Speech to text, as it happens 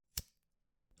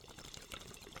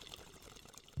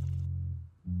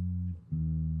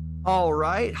All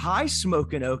right. Hi,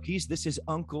 Smokin' Okies. This is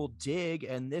Uncle Dig,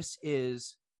 and this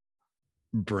is,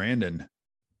 Brandon.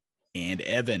 And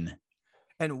Evan.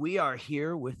 and we are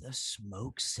here with a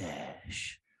smoke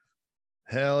sesh.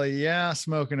 Hell yeah,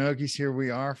 Smoking Okies. Here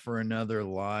we are for another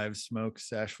live smoke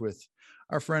sesh with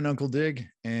our friend Uncle Dig.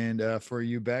 And for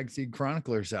you Bagseed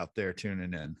Chroniclers out there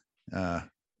tuning in,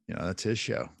 that's his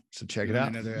show. So check it out.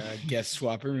 Another guest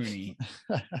swapperoonie.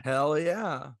 Hell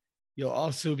yeah. You'll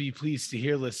also be pleased to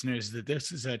hear, listeners, that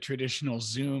this is a traditional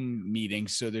Zoom meeting,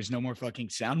 so there's no more fucking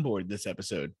soundboard this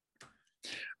episode.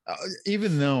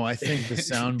 Even though I think the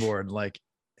soundboard, like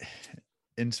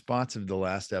in spots of the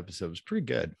last episode, was pretty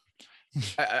good.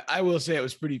 I will say it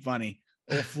was pretty funny.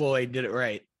 Old Floyd did it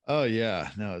right. Oh yeah,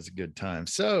 no, it was a good time.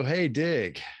 So hey,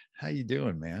 Dig, how you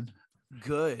doing, man?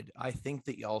 Good. I think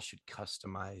that y'all should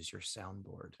customize your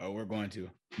soundboard. Oh, we're going to.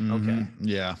 Okay.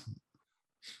 Yeah.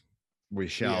 We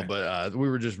shall, Yeah. But we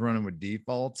were just running with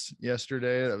defaults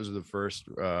yesterday. That was the first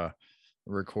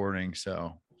recording.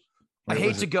 So I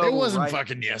hate to go. It wasn't right-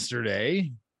 fucking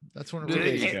yesterday. That's when it Did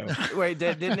really it, wait,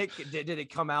 did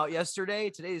it come out yesterday?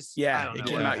 Today's I Yeah, don't it know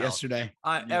came what out the hell.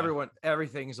 yesterday.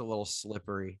 Everything's a little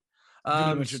slippery.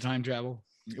 Pretty much of time travel.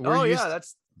 we're used,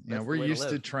 that's the we're way to used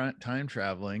to live. time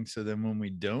traveling. So then when we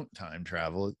don't time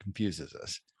travel, it confuses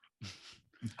us.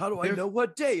 How do I know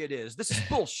what day it is? This is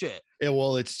bullshit.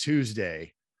 Well, it's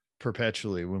Tuesday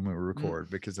perpetually when we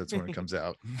record because that's when it comes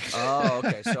out. Oh,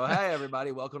 okay. So hey,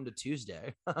 everybody, welcome to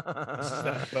Tuesday. This is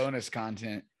the bonus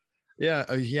content.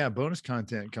 Yeah, bonus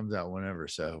content comes out whenever,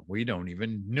 so we don't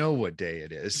even know what day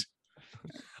it is.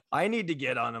 I need to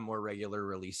get on a more regular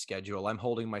release schedule. I'm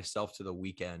holding myself to the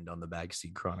weekend on the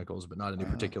Bagseed Chronicles, but not any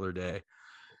particular day.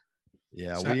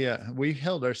 Yeah, So- we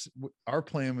held our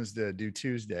plan was to do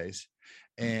Tuesdays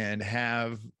and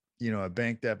have a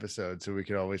banked episode so we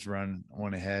could always run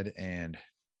one ahead, and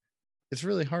it's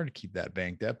really hard to keep that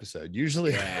banked episode.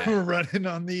 Usually Yeah. we're running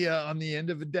on the end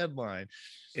of a deadline.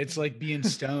 It's like being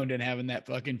stoned and having that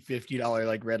fucking $50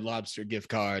 like Red Lobster gift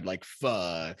card. Like,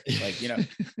 fuck. Like,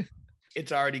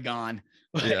 it's already gone.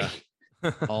 Yeah.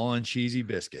 All on cheesy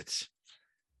biscuits.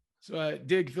 So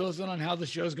Dig, fill us in on how the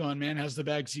show's going, man. How's the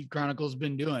Bagseed Chronicles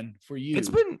been doing for you? It's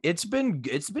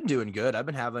been doing good. I've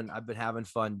been having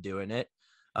fun doing it.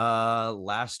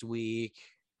 Last week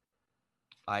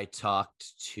I talked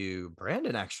to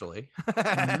Brandon actually.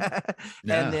 Yeah.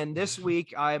 And then this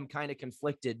week I'm kind of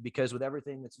conflicted because with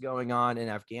everything that's going on in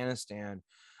Afghanistan,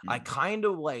 I kind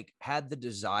of like had the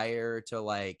desire to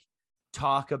like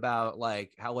talk about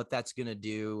like what that's going to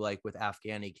do like with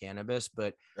Afghani cannabis,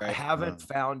 but I Right. haven't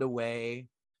found a way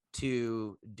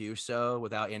to do so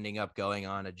without ending up going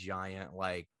on a giant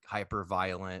like hyper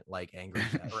violent like angry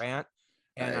vet rant.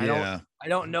 And I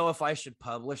don't know if I should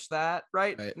publish that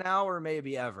right now or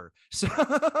maybe ever. So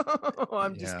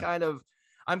I'm just I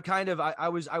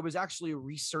was actually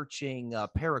researching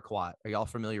paraquat. Are y'all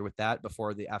familiar with that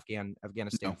before the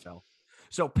Afghanistan fell?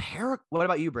 So what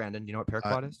about you, Brandon? Do you know what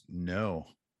paraquat is? No.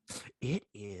 It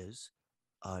is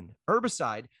an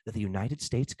herbicide that the United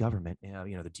States government,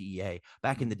 the DEA,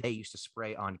 back in the day used to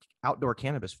spray on outdoor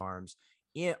cannabis farms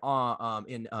in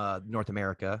North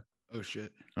America. Oh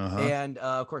shit. Uh-huh. And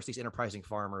of course, these enterprising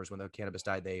farmers, when the cannabis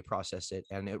died, they processed it,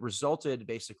 and it resulted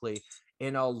basically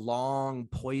in a long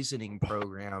poisoning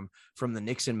program from the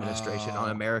Nixon administration on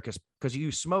America's, because you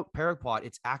smoke paraquat,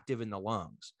 it's active in the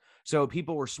lungs. So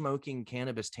people were smoking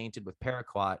cannabis tainted with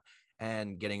paraquat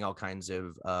and getting all kinds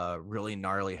of really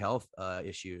gnarly health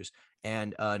issues.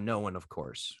 And no one, of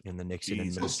course, in the Nixon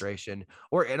administration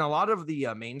or in a lot of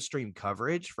the mainstream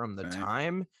coverage from the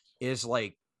time is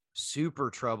like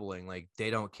super troubling. Like they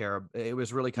don't care. It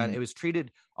was really it was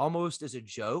treated almost as a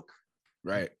joke.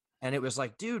 Right. And it was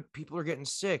like, dude, people are getting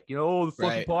sick. The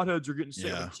fucking potheads are getting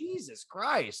sick. Yeah. Like, Jesus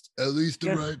Christ. At least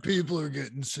the right people are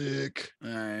getting sick.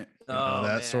 All right.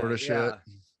 That sort of shit.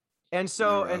 And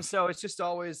so it's just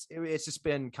always, it's just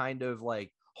been kind of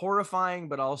like horrifying,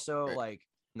 but also like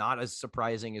not as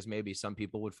surprising as maybe some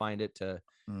people would find it to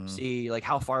see like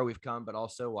how far we've come, but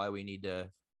also why we need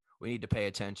to pay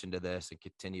attention to this and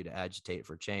continue to agitate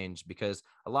for change, because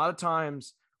a lot of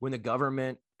times when the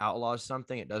government outlaws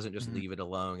something, it doesn't just leave it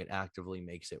alone. It actively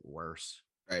makes it worse.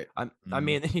 Right. I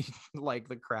mean, like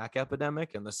the crack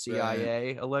epidemic and the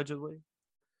CIA allegedly.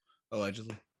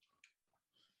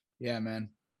 Yeah, man.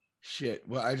 Shit.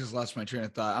 Well, I just lost my train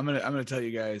of thought. I'm gonna tell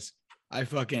you guys. I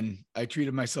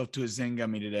treated myself to a Zen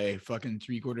gummy today, fucking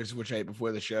 3/4 of which I ate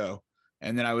before the show.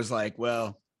 And then I was like,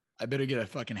 well, I better get a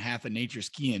fucking half of Nature's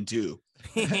Key in too.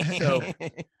 So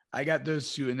I got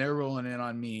those two and they're rolling in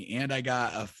on me. And I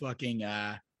got a fucking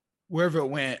wherever it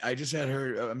went. I just had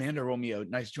Amanda roll me a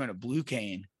nice joint of Blue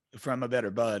Cane. from a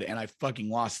better bud, and I fucking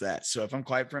lost that. So if I'm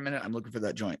quiet for a minute, I'm looking for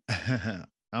that joint.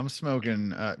 I'm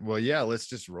smoking. Well, yeah, let's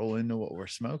just roll into what we're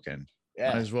smoking.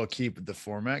 Might as well keep the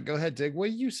format. Go ahead, Dig. What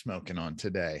are you smoking on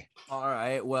today? All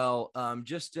right. Well,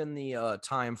 just in the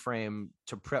time frame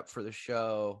to prep for the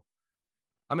show,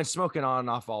 I've been smoking on and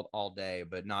off all day,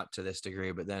 but not to this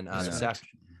degree. But then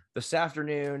this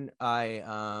afternoon, I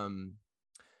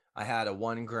had a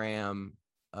 1 gram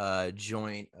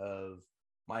joint of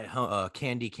my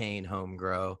candy cane home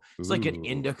grow. It's like an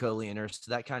indica leaner,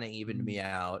 so that kind of evened me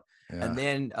out. Yeah. And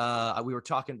then we were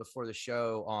talking before the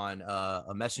show on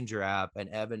a messenger app, and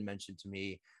Evan mentioned to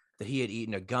me that he had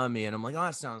eaten a gummy, and I'm like, oh,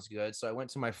 that sounds good. So I went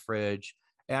to my fridge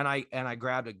and I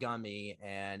grabbed a gummy,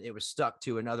 and it was stuck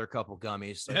to another couple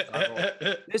gummies. So I thought,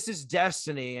 well, this is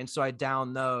destiny. And so I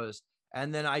downed those,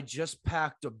 and then I just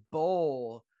packed a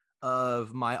bowl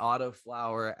of my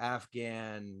Autoflower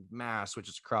Afghan Mass, which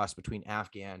is a cross between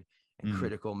Afghan and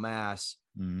Critical Mass.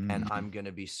 And I'm going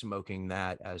to be smoking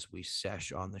that as we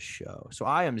sesh on the show. So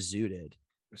I am zooted.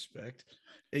 Respect.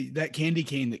 That candy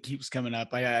cane that keeps coming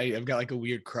up, I've got like a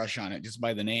weird crush on it just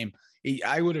by the name.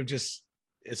 I would have just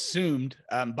assumed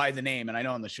by the name, and I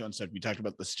know on the show and stuff we talked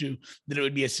about this too, that it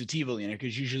would be a sativa leaner,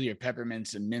 because usually your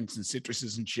peppermints and mints and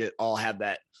citruses and shit all have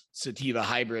that sativa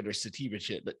hybrid or sativa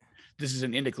shit, but this is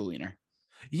an indica leaner.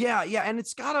 Yeah, and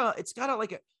it's got a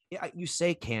like you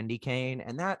say candy cane,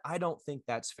 and that I don't think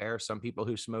that's fair. Some people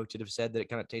who smoked it have said that it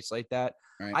kind of tastes like that.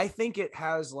 Right. I think it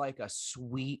has like a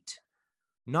sweet,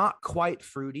 not quite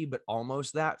fruity, but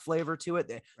almost that flavor to it.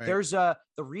 Right. There's the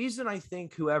reason I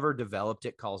think whoever developed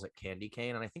it calls it candy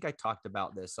cane, and I think I talked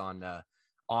about this on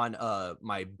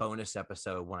my bonus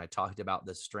episode when I talked about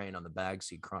this strain on the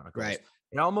Bagseed Chronicles. Right.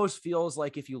 It almost feels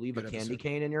like if you leave a candy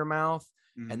cane in your mouth,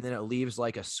 and then it leaves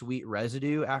like a sweet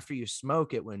residue after you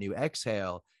smoke it. When you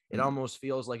exhale, it almost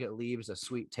feels like it leaves a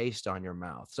sweet taste on your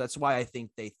mouth. So that's why I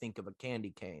think they think of a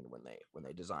candy cane when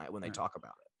they talk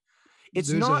about it.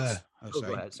 It's go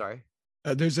ahead. Sorry.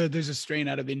 There's a strain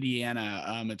out of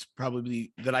Indiana. It's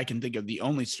probably that I can think of the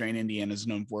only strain Indiana is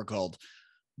known for called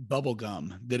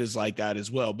bubblegum that is like that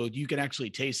as well. But you can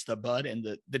actually taste the bud, and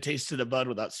the taste of the bud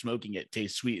without smoking it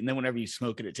tastes sweet. And then whenever you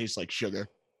smoke it, it tastes like sugar.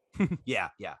 Yeah.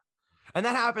 And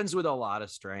that happens with a lot of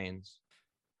strains.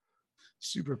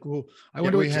 Super cool. I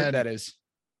wonder what terp that is.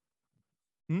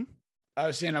 I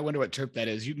was saying, I wonder what terp that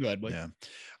is. You can go ahead, Blake. Yeah.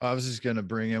 I was just going to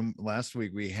bring in, last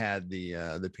week we had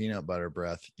the peanut butter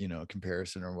breath,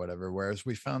 comparison or whatever, whereas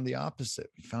we found the opposite.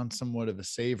 We found somewhat of a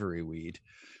savory weed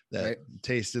that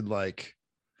tasted like,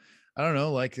 I don't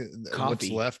know, like coffee. What's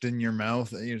left in your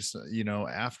mouth,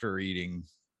 after eating,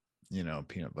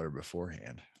 peanut butter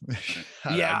beforehand.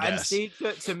 Yeah. And see,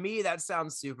 to me, that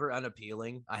sounds super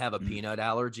unappealing. I have a peanut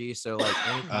allergy. So like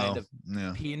any kind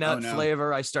of peanut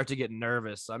flavor, I start to get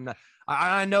nervous.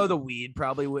 I know the weed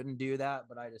probably wouldn't do that,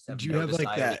 but I just have no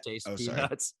desire to taste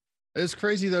peanuts. It's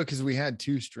crazy though, because we had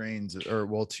two strains,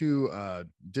 two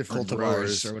different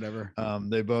growers or whatever.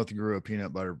 They both grew a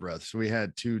peanut butter breath. So we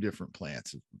had two different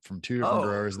plants from two different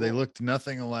growers. Cool. They looked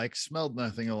nothing alike, smelled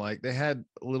nothing alike. They had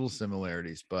little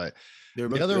similarities, but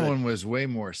the other one was way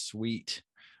more sweet.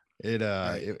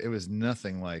 It was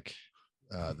nothing like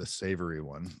the savory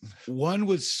one. One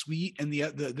was sweet, and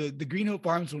the Green Hope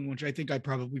Farms one, which I think I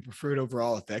probably preferred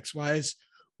overall effects wise,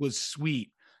 was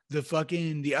sweet.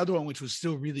 The other one, which was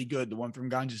still really good, the one from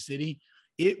Ganja City,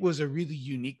 it was a really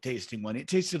unique tasting one. It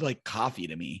tasted like coffee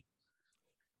to me.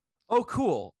 Oh,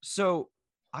 cool. So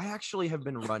I actually have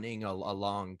been running a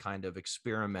long kind of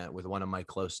experiment with one of my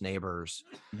close neighbors.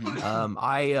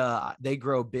 They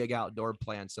grow big outdoor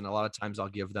plants, and a lot of times I'll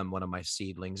give them one of my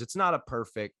seedlings. It's not a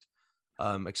perfect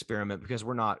experiment because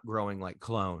we're not growing like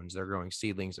clones. They're growing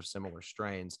seedlings of similar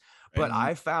strains. But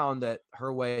I found that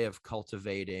her way of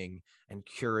cultivating and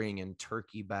curing in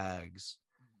turkey bags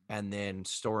and then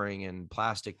storing in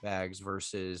plastic bags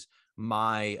versus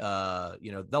my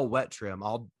they'll wet trim.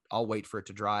 I'll wait for it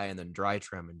to dry and then dry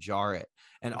trim and jar it.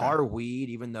 And our weed,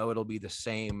 even though it'll be the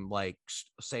same like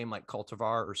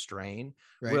cultivar or strain,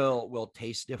 will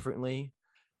taste differently.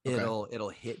 It'll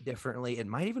hit differently. It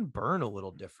might even burn a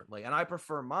little differently. And I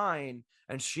prefer mine,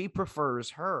 and she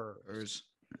prefers hers.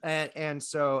 And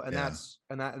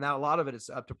that a lot of it is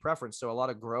up to preference. So a lot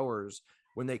of growers,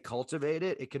 when they cultivate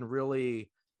it, it can really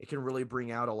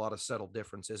bring out a lot of subtle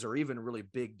differences or even really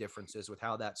big differences with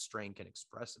how that strain can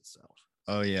express itself.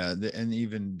 Oh yeah, and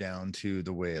even down to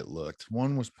the way it looked.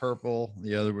 One was purple,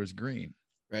 the other was green.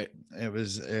 Right. It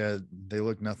was, they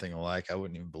look nothing alike. I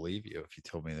wouldn't even believe you if you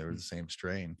told me they were the same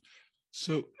strain.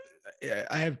 So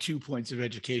I have 2 points of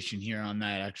education here on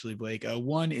that, actually, Blake.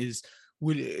 One is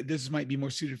would this might be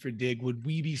more suited for Dig? Would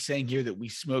we be saying here that we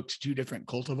smoked 2 different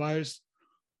cultivars?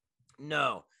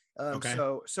 No. Okay.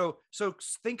 So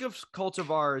think of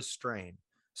cultivar as strain.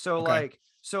 So Okay.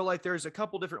 like there's a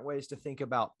couple different ways to think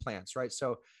about plants, right?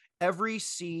 So every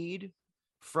seed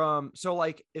from so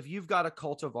like if you've got a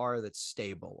cultivar that's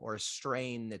stable or a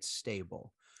strain that's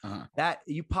stable, Uh-huh. that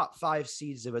you pop 5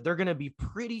 seeds of it, they're going to be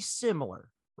pretty similar,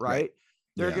 right? Right.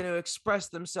 They're Yeah. going to express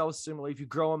themselves similarly. If you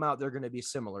grow them out, they're going to be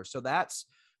similar. So that's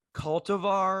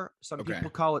cultivar. Some Okay.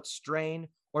 people call it strain,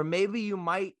 or maybe you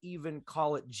might even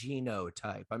call it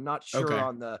genotype. I'm not sure Okay.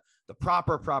 on the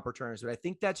proper terms, but I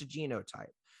think that's a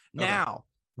genotype. Okay. Now,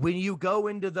 when you go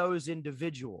into those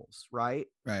individuals, right?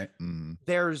 Right. Mm,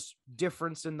 There's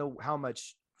difference in the how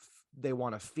much they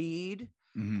want to feed,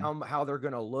 Mhm. how they're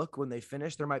going to look when they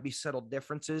finish. There might be subtle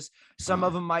differences. Some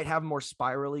of them might have more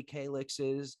spirally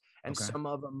calyxes, and Okay. some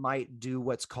of them might do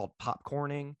what's called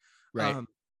popcorning. Right.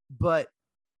 But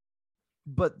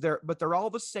they're all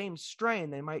the same strain.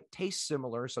 They might taste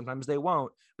similar. Sometimes they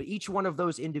won't. But each one of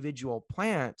those individual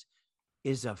plant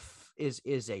is a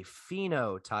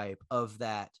phenotype of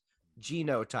that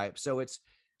genotype. So it's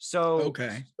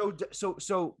Okay.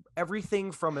 so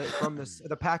everything from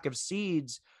the pack of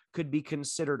seeds could be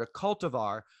considered a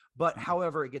cultivar. But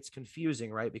however, it gets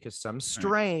confusing, right? Because some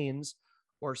strains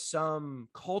or some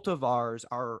cultivars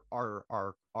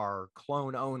are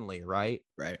clone only, right?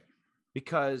 Right.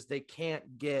 Because they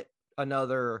can't get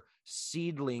another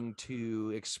seedling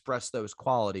to express those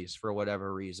qualities for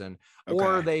whatever reason,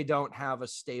 or Okay. they don't have a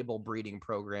stable breeding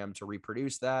program to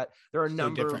reproduce that. There are a So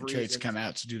number of different traits reasons. come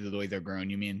out due to the way they're grown,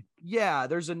 you mean? Yeah,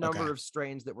 there's a number Okay. of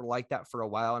strains that were like that for a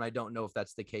while, and I don't know if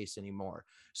that's the case anymore.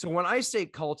 So when I say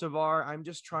cultivar, I'm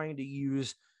just trying to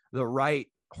use the right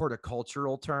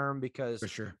horticultural term because, For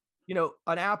sure.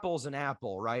 an apple's an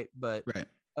apple, right? But Right.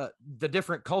 the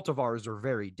different cultivars are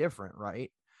very different,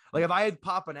 right? Like if I had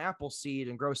pop an apple seed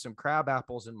and grow some crab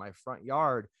apples in my front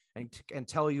yard and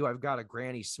tell you I've got a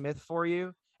Granny Smith for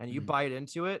you, and you Mhm. bite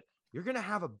into it, you're gonna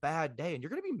have a bad day and you're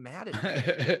gonna be mad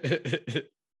at me.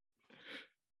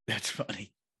 That's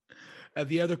funny.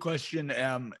 The other question,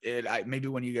 maybe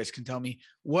one of you guys can tell me,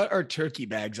 what are turkey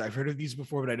bags? I've heard of these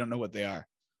before, but I don't know what they are.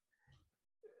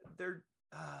 They're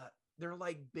they're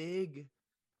like big,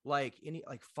 like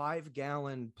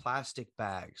 5-gallon plastic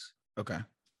bags. Okay.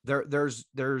 There's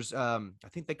I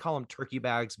think they call them turkey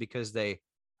bags because they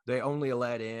only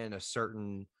let in a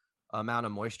certain amount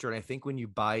of moisture. And I think when you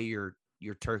buy your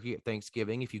turkey at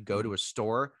Thanksgiving, if you go to a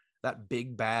store, that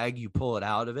big bag, you pull it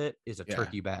out of it is a Yeah.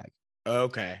 turkey bag.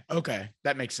 Okay.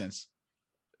 That makes sense.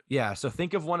 Yeah. So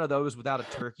think of one of those without a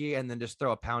turkey and then just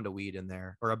throw a pound of weed in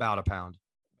there, or about a pound.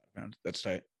 That's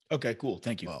tight. Okay, cool.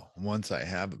 Thank you. well, once I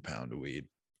have a pound of weed,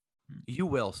 You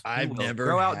will. I've never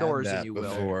go had outdoors that and you will.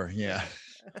 before. Yeah,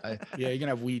 Yeah, you're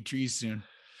gonna have weed trees soon.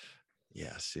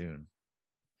 yeah, soon.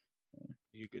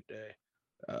 You good day.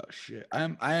 Oh shit.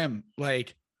 I am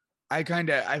like I've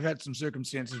had some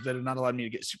circumstances that have not allowed me to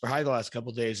get super high the last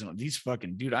couple days, and these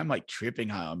fucking dude, I'm like tripping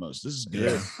high almost. This is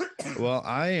good. Well,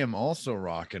 I am also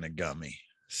rocking a gummy,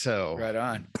 so Right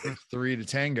on. 3 to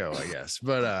tango, I guess.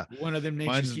 But One of them Nature's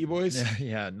mine's- Key boys.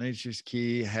 yeah, Nature's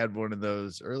Key had one of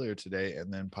those earlier today,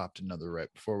 and then popped another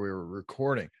right before we were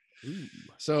recording. Ooh.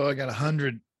 So I got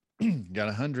 100, got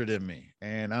 100 in me,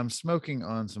 and I'm smoking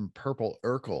on some Purple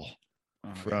Urkel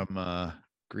Oh, from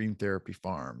Green Therapy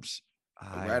Farms.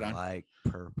 I Right on. like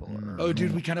purple. Mm. oh, dude,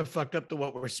 Mhm. we kind of fucked up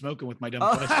what we're smoking with my dumb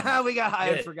question. Oh, we got high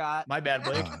and Yeah. forgot. My bad,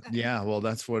 Blake. Yeah, well,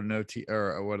 that's what an OT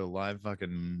or what a live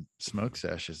fucking smoke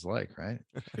sesh is like, right?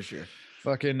 For sure.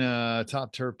 Fucking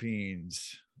top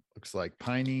terpenes looks like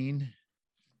pinene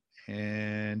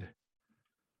and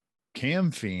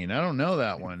camphene. I don't know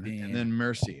that one. And then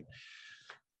myrcene.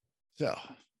 So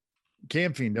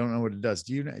camphene, don't know what it does.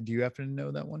 Do you happen to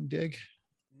know that one, Dig?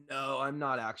 No, I'm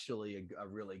not actually a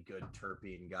really good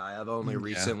terpene guy. I've only Yeah.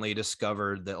 recently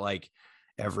discovered that like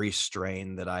every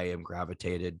strain that I am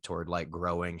gravitated toward like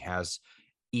growing has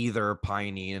either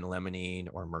pinene and limonene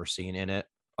or myrcene in it,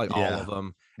 like all Yeah. of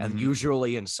them, and Mhm.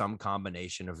 usually in some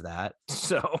combination of that.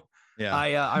 So Yeah.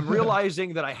 I'm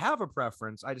realizing that I have a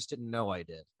preference. I just didn't know I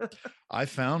did. I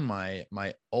found my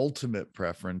ultimate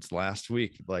preference last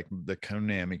week, like the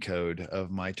Konami code of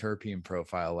my terpene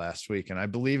profile last week, and I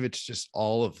believe it's just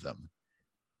all of them.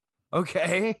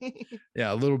 Okay.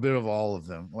 Yeah, a little bit of all of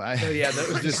them. Oh, yeah, that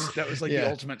was just that was like Yeah. the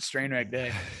ultimate strain right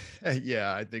there.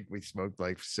 Yeah, I think we smoked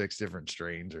like 6 different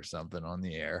strains or something on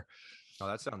the air. Oh,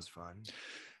 that sounds fun.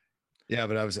 Yeah,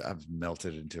 but I was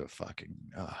melted into a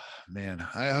fucking man.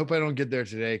 I hope I don't get there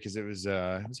today because it was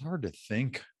hard to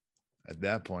think at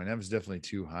that point. That was definitely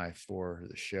too high for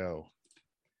the show.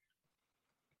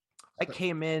 I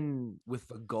came in with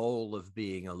the goal of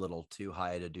being a little too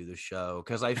high to do the show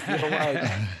because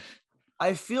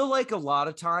I feel like a lot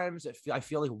of times I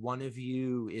feel like one of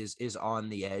you is on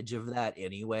the edge of that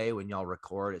anyway. When y'all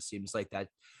record, it seems like that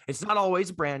it's not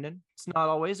always Brandon, it's not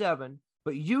always Evan,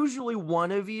 but usually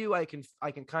one of you I can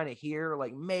kind of hear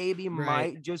like maybe Right.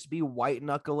 might just be white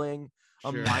knuckling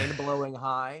a Sure. mind blowing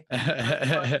high.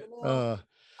 But, Uh,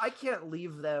 I can't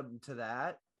leave them to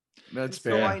that. That's And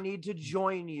so fair. I need to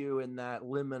join you in that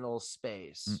liminal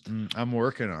space. I'm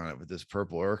working on it with this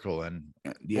purple Urkel, and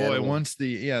The boy, edible. once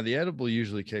the edible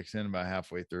usually kicks in about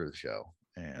halfway through the show,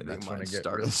 I and think that's when I mine get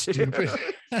real started stupid.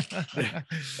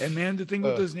 And man, the thing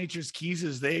with Uh, those Nature's Keys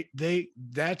is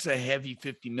that's a heavy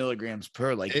 50 milligrams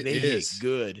per. Like It they hit is.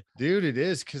 good. Dude, it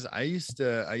is because I used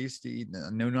to eat,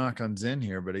 no knock on Zen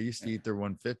here, but I used to eat their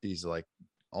 150s like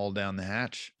all down the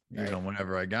hatch, you know, Right.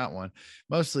 whenever I got one,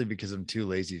 mostly because I'm too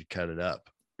lazy to cut it up.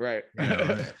 Right. You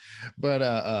know,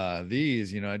 but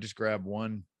these, I just grab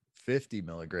 150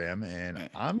 milligram and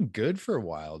Right. I'm good for a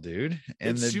while, dude.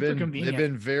 And It's they've super been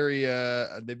convenient.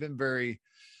 very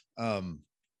um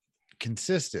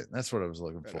consistent. That's what I was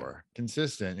looking Right. for.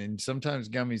 Consistent. And sometimes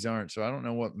gummies aren't. So I don't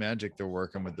know what magic they're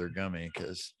working with their gummy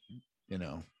because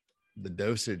the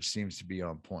dosage seems to be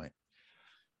on point.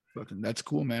 Fucking, that's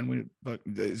cool, man.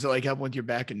 Is it like helping with your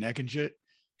back and neck and shit?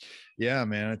 Yeah,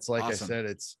 man. It's like Awesome. I said,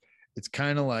 it's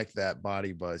kind of like that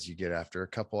body buzz you get after a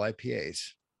couple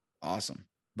IPAs, Awesome.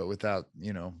 but without,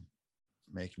 making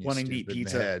you Wanting to eat stupid in the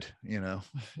pizza. head, Yeah.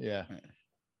 Yeah,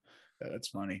 that's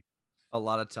funny. A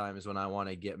lot of times when I want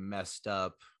to get messed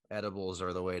up, edibles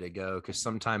are the way to go because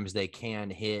sometimes they can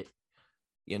hit,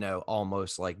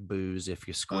 almost like booze if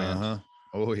you squint. Uh-huh.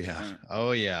 Oh yeah. Right.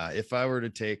 Oh yeah. If I were to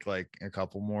take like a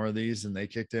couple more of these and they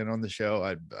kicked in on the show,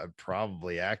 I'd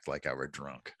probably act like I were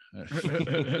drunk.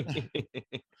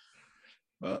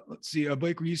 Well, let's see.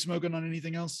 Blake, were you smoking on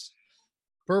anything else?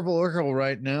 Purple Urkel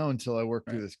right now until I work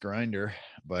through this grinder.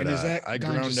 But And is that I Ganja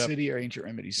ground up. City or Ancient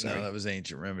Remedies? Sorry. No, that was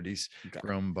Ancient Remedies, Okay.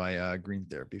 grown by Green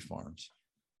Therapy Farms.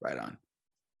 Right on.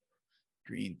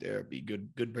 Green Therapy,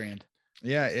 good brand.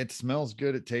 Yeah, it smells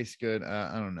good. It tastes good.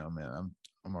 I don't know, man.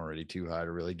 I'm already too high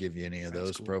to really give you any of That's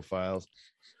those cool. profiles.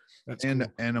 That's And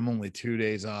cool. I'm only 2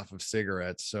 days off of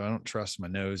cigarettes, so I don't trust my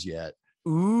nose yet.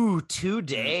 Ooh, 2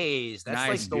 days. That's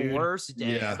Nice, like the dude. worst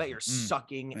day. Yeah. I bet you're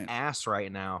sucking Man. ass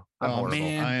right now. I'm Oh horrible.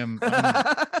 man.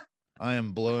 I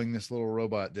am blowing this little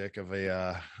robot dick of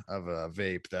a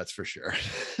vape. That's for sure.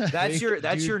 that's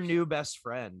Dude. your new best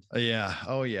friend. Yeah.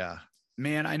 Oh yeah.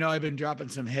 Man, I know I've been dropping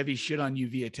some heavy shit on you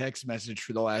via text message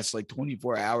for the last like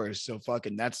 24 hours. So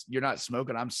fucking you're not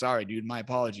smoking. I'm sorry, dude. My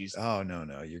apologies. Oh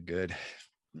no, you're good.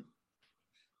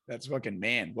 That's fucking,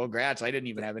 man. Well, grats. I didn't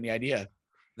even have any idea.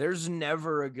 There's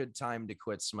never a good time to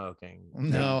quit smoking.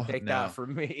 No, Take no. that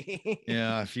from me.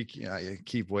 Yeah, if you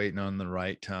keep waiting on the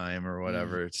right time or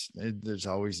whatever, there's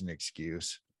always an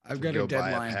excuse. I've To got go a buy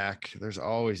a deadline. pack. There's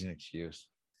always an excuse.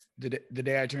 The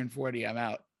day I turn 40, I'm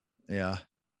out. Yeah.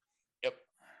 Yep.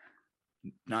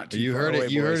 Not too You far heard away,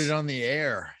 it. You heard boys. it on the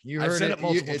air. You I've heard said it it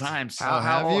multiple it's- times. Oh,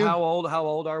 have you? How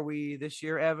old are we this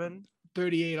year, Evan?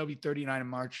 38. I'll be 39 in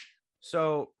March.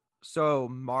 So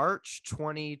March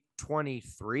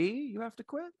 2023, you have to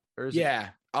quit? Or is Yeah,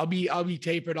 I'll be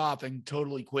tapered off and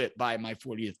totally quit by my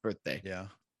 40th birthday. Yeah.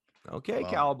 it okay,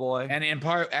 Wow. cowboy? And in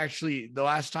part, actually, the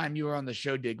last time you were on the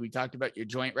show, Dig, we talked about your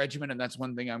joint regimen, and that's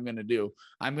one thing I'm going to do.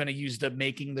 I'm going to use the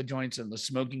making the joints and the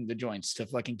smoking the joints to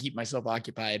fucking keep myself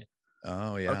occupied.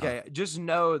 Oh yeah. Okay, just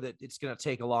know that it's gonna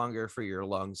take longer for your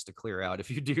lungs to clear out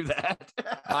if you do that.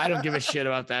 I don't give a shit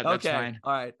about that. That's Okay, fine.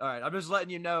 all right. I'm just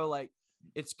letting you know, like,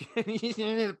 it's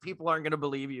people aren't gonna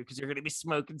believe you because you're gonna be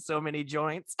smoking so many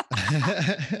joints.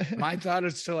 My thought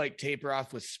is to like taper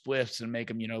off with spliffs and make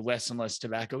them, less and less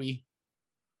tobacco-y.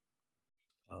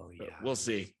 Oh But we'll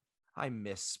see. I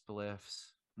miss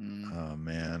spliffs. Mm. Oh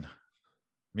man.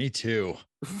 Me too.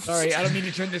 Sorry, I don't mean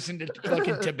to turn this into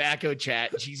fucking tobacco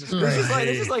chat. Jesus This Christ.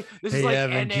 is like Hey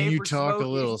Evan, NA can you for talk a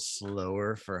smoking. little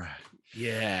slower for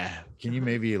Yeah, can you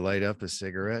maybe light up a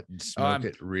cigarette and smoke I'm-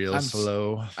 it real I'm s-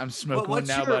 slow? I'm smoking one What's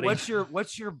now, your buddy.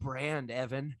 what's your brand,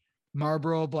 Evan?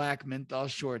 Marlboro Black menthol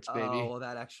shorts, baby. Oh, well,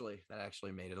 that actually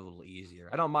made it a little easier.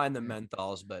 I don't mind the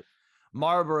menthols, but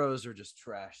Marlboros are just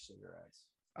trash cigarettes.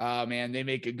 Oh man, they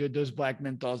make it good. Those black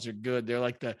menthols are good. They're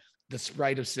like the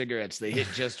Sprite of cigarettes. They hit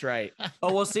just right.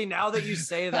 Oh, well, see, now that you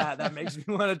say that, that makes me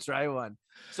want to try one.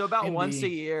 So about Can once a be.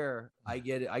 year, I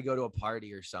go to a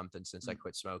party or something since I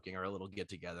quit smoking, or a little get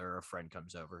together, or a friend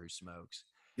comes over who smokes.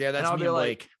 Yeah, that's I'll me be and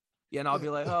like, Blake. Yeah, and I'll be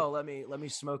like, oh, let me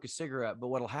smoke a cigarette. But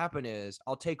what'll happen is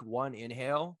I'll take one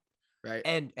inhale Right.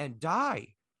 and die.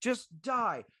 Just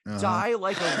die, Uh-huh. die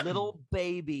like a little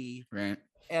baby. Right.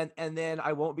 And then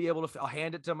I won't be able to. I'll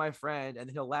hand it to my friend,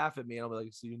 and he'll laugh at me, and I'll be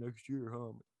like, "See you next year,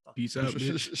 huh?" Peace out,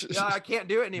 bitch. Yeah, I can't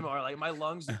do it anymore. Like my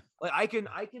lungs, like I can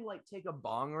like take a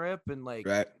bong rip and like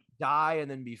Right. die and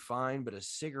then be fine, but a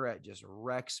cigarette just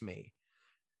wrecks me.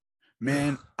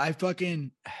 Man, I've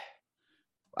totally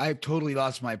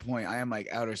lost my point. I am like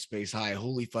outer space high.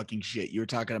 Holy fucking shit. You were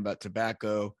talking about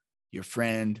tobacco, your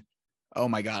friend. Oh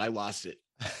my God, I lost it.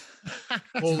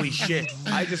 Holy shit.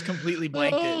 I just completely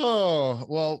blanked it. Oh,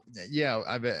 well, yeah,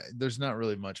 I bet there's not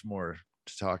really much more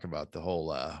to talk about. The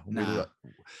whole Nah.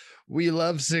 we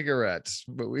love cigarettes,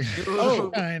 but we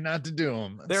try not to do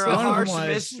them. They're So a one of them harsh was-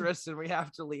 mistress, and we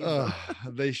have to leave them.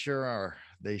 They sure are.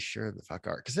 They sure the fuck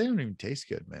are, because they don't even taste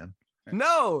good, man.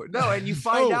 No, and you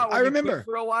find Oh, out when I you remember. quit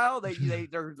for a while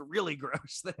they're really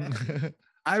gross.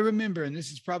 I remember, and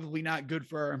this is probably not good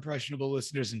for our impressionable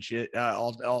listeners and shit,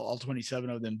 all 27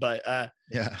 of them, but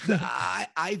Yeah.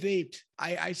 I vaped.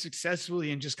 I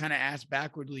successfully, and just kind of ass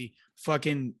backwardly,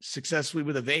 fucking successfully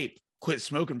with a vape, quit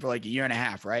smoking for like a year and a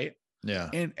half, right? Yeah.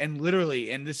 And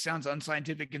literally, and this sounds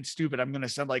unscientific and stupid. I'm gonna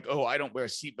sound like, oh, I don't wear a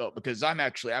seatbelt because I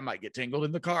might get tangled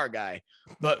in the car, guy.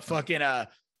 But fucking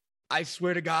I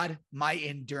swear to God, my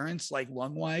endurance, like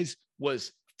lung wise,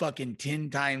 was fucking 10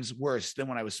 times worse than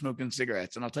when I was smoking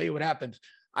cigarettes. And I'll tell you what happened.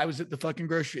 I was at the fucking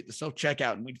grocery at the self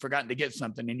checkout, and we'd forgotten to get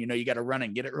something. And you got to run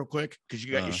and get it real quick because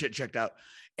you got your shit checked out.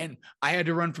 And I had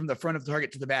to run from the front of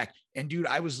Target to the back. And dude,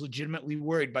 I was legitimately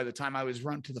worried by the time I was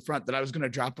run to the front that I was going to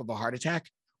drop of a heart attack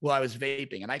while I was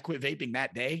vaping. And I quit vaping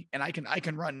that day. And I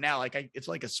can run now. Like it's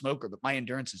like a smoker, but my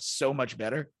endurance is so much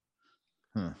better.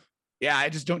 Huh. Yeah, I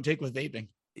just don't take with vaping.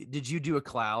 Did you do a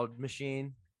cloud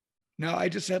machine? No, I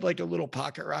just had like a little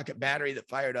pocket rocket battery that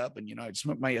fired up, and I'd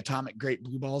smoke my atomic great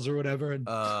blue balls or whatever. And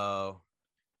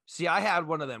see, I had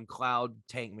one of them cloud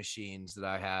tank machines that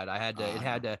I had. I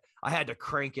had to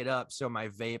crank it up so my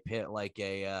vape hit like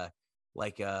a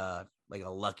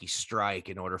lucky strike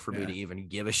in order for me to even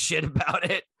give a shit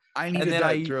about it. I needed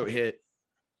that throat hit.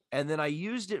 And then I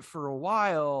used it for a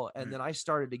while, and then I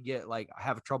started to get like I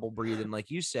have trouble breathing, like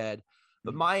you said.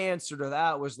 But my answer to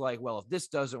that was like, well, if this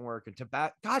doesn't work, and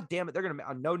tobacco, God damn it, they're gonna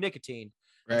no nicotine.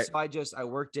 Right. So I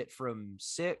worked it from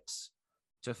 6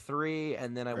 to 3,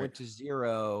 and then I went to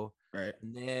 0. Right.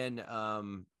 And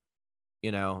then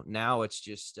now it's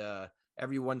just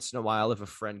every once in a while, if a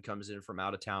friend comes in from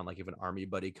out of town, like if an army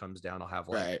buddy comes down, I'll have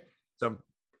like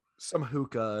some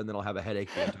hookah, and then I'll have a headache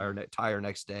the entire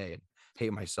next day and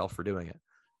hate myself for doing it.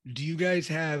 Do you guys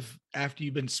have, after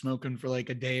you've been smoking for like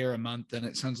a day or a month, and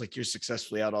it sounds like you're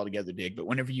successfully out altogether, Dig, but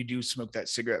whenever you do smoke that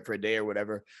cigarette for a day or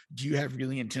whatever, do you have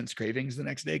really intense cravings the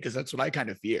next day? Because that's what I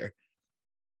kind of fear.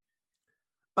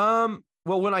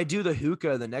 Well, when I do the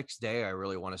hookah the next day, I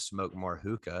really want to smoke more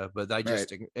hookah, but I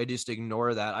just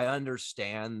ignore that. I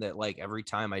understand that like every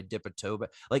time I dip a toe, but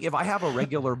like if I have a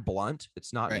regular blunt,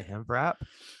 it's not in a hemp wrap,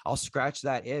 I'll scratch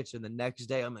that itch, and the next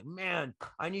day I'm like, man,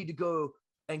 I need to go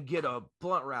and get a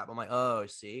blunt wrap. I'm like, oh,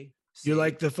 see? You're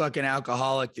like the fucking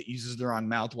alcoholic that uses the wrong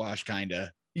mouthwash, kind of.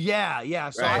 Yeah.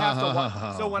 So I have to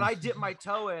watch. So when I dip my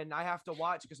toe in, I have to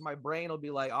watch because my brain will be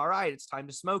like, all right, it's time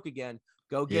to smoke again.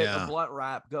 Go get a blunt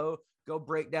wrap. Go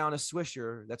break down a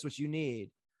Swisher. That's what you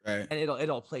need. Right. And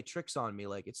it'll play tricks on me.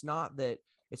 Like it's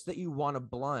that you want a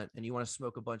blunt and you want to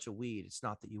smoke a bunch of weed. It's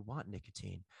not that you want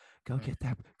nicotine. Go get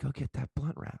that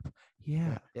blunt wrap.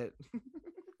 Yeah.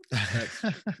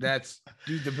 That's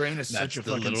dude, the brain is such a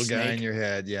fucking little snake. guy in your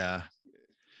head. Yeah.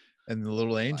 And the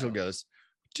little angel goes,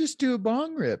 just do a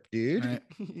bong rip, dude. Right.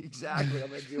 Exactly. I'm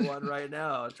gonna do one right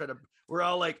now. We're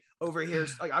all like over here,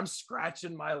 like I'm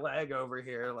scratching my leg over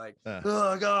here, like,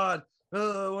 oh God,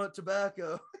 I want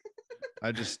tobacco.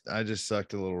 I just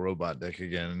sucked a little robot dick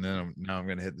again, and then I'm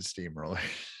gonna hit the steamroller.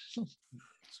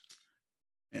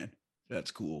 Man,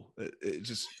 that's cool.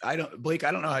 Blake,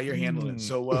 I don't know how you're handling it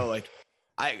so well. Like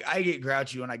I get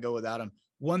grouchy when I go without him.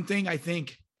 One thing I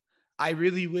think I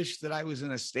really wish that I was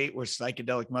in a state where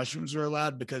psychedelic mushrooms were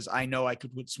allowed, because I know I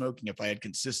could quit smoking if I had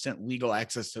consistent legal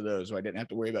access to those, where I didn't have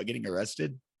to worry about getting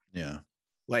arrested. Yeah.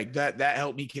 Like that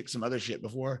helped me kick some other shit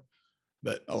before,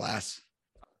 but alas.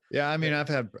 Yeah. I mean,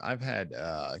 I've had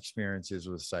experiences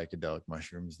with psychedelic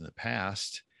mushrooms in the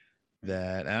past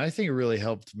and I think it really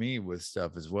helped me with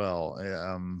stuff as well.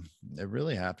 It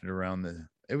really happened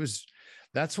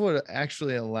that's what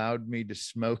actually allowed me to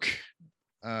smoke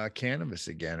cannabis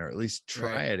again, or at least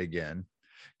try it again.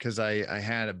 Cause I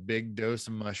had a big dose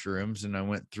of mushrooms and I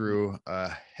went through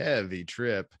a heavy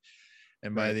trip.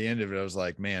 And by the end of it, I was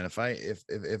like, man, if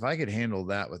I could handle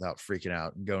that without freaking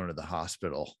out and going to the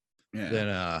hospital,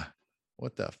 then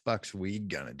what the fuck's weed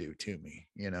gonna do to me,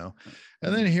 you know?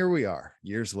 And then here we are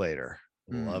years later,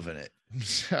 loving it.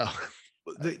 So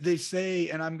they say,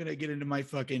 and I'm gonna get into my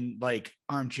fucking like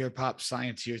armchair pop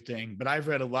science here thing, but I've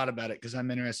read a lot about it because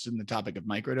I'm interested in the topic of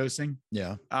microdosing.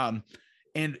 yeah.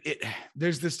 And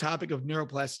there's this topic of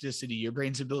neuroplasticity, your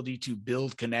brain's ability to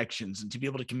build connections and to be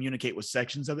able to communicate with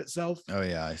sections of itself. Oh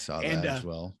yeah, I saw And, that as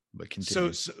well. But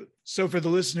continue. So for the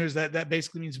listeners, that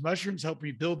basically means mushrooms help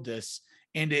rebuild this.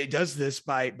 And it does this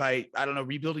by I don't know,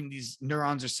 rebuilding these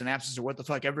neurons or synapses or what the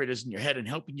fuck ever it is in your head and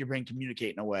helping your brain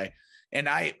communicate in a way. And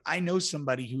I know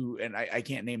somebody who, and I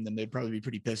can't name them, they'd probably be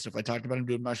pretty pissed if I talked about them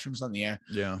doing mushrooms on the air.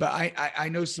 Yeah. But I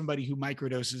know somebody who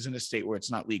microdoses in a state where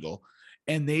it's not legal.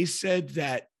 And they said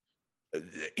that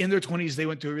in their 20s, they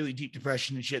went through a really deep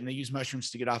depression and shit, and they used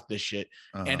mushrooms to get off this shit.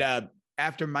 And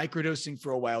after microdosing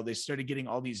for a while, they started getting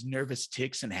all these nervous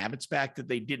tics and habits back that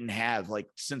they didn't have like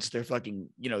since they're fucking,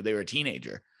 they were a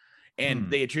teenager.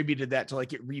 And they attributed that to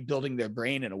like it rebuilding their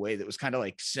brain in a way that was kind of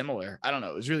like similar. I don't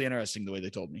know. It was really interesting the way they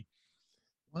told me.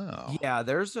 Wow. Yeah,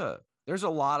 there's a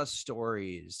lot of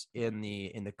stories in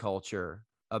the culture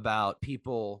about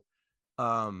people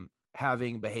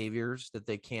having behaviors that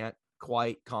they can't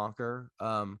quite conquer,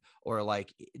 or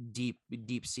like deep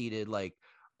seated, like,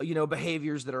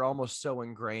 behaviors that are almost so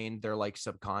ingrained they're like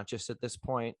subconscious at this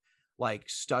point, like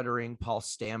stuttering. Paul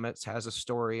Stamets has a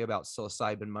story about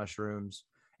psilocybin mushrooms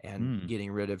and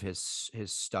getting rid of his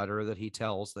stutter that he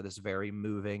tells, that is very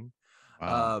moving.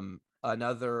 Wow.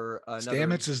 Another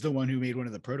Stamets is the one who made one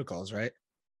of the protocols, right?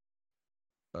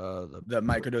 The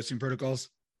microdosing protocols.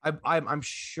 I'm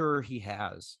sure he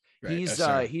has.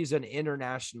 Right. He's an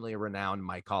internationally renowned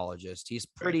mycologist. He's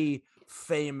pretty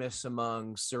famous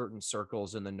among certain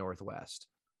circles in the Northwest.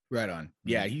 Right on.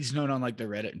 Yeah, he's known on like the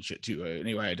Reddit and shit too.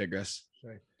 Anyway, I digress.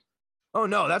 Sorry. Oh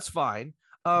no, that's fine.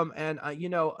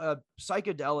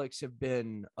 Psychedelics have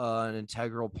been an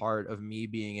integral part of me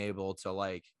being able to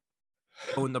like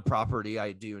own the property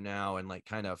I do now and like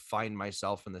kind of find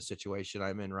myself in the situation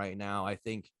I'm in right now. I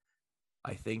think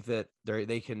that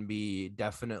they can be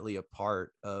definitely a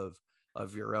part of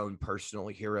your own personal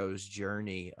hero's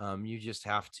journey. You just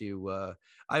have to,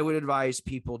 I would advise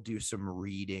people do some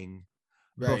reading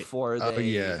before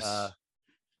they,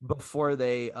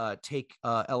 take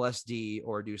LSD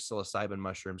or do psilocybin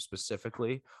mushrooms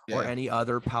specifically, or any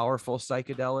other powerful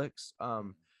psychedelics.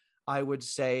 I would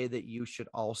say that you should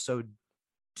also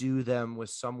do them with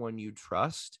someone you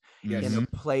trust in a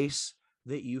place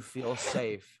that you feel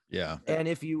safe. Yeah. And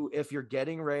if you're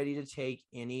getting ready to take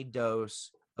any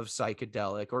dose of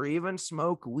psychedelic or even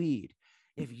smoke weed,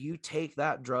 if you take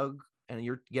that drug and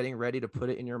you're getting ready to put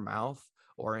it in your mouth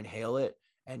or inhale it,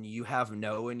 and you have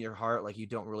no in your heart, like you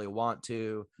don't really want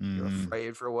to, you're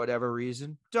afraid for whatever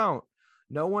reason, don't.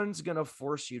 No one's going to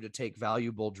force you to take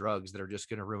valuable drugs that are just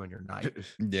going to ruin your night.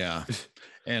 Yeah.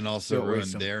 And also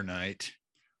ruin their night.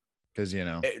 Because,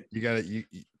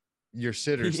 your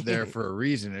sitter's there for a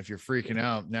reason. If you're freaking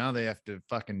out, now they have to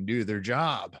fucking do their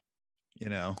job,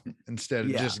 instead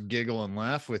of just giggle and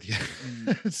laugh with you.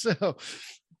 So,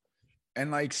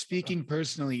 and like speaking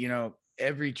personally,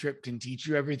 every trip can teach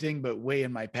you everything, but way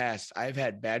in my past, I've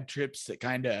had bad trips that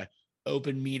kind of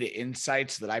opened me to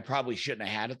insights that I probably shouldn't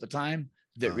have had at the time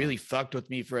that really fucked with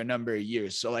me for a number of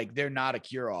years. So like, they're not a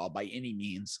cure-all by any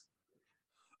means.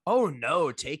 Oh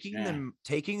no, taking them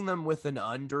with an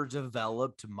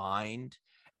underdeveloped mind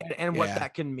and what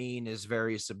that can mean is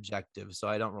very subjective. So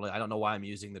I don't know why I'm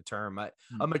using the term.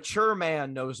 A mature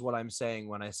man knows what I'm saying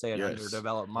when I say an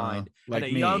underdeveloped mind. Like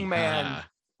and a young man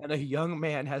and a young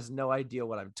man has no idea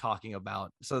what I'm talking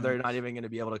about. So they're not even going to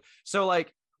be able to. So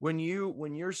like when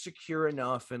you're secure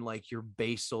enough in like your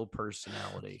basal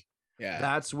personality,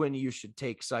 that's when you should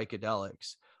take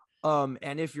psychedelics.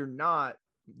 And if you're not,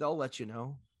 they'll let you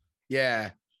know.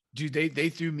 Yeah, dude, they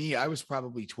threw me. I was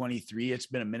probably 23. It's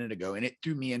been a minute ago, and it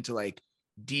threw me into like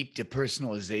deep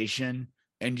depersonalization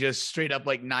and just straight up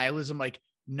like nihilism. Like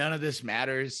none of this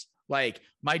matters. Like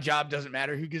my job doesn't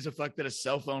matter. Who gives a fuck that a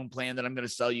cell phone plan that I'm going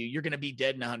to sell you? You're going to be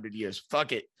dead in 100 years.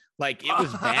 Fuck it. Like it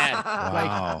was bad.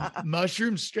 Wow. Like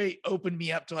mushrooms straight opened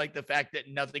me up to like the fact that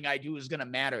nothing I do is going to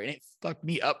matter, and it fucked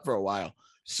me up for a while.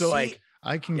 So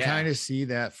I can kind of see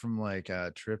that from like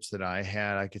trips that I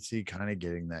had. I could see kind of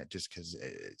getting that just because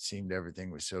it seemed everything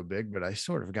was so big, but I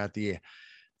sort of got the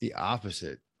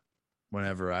opposite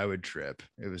whenever I would trip.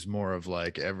 It was more of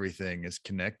like everything is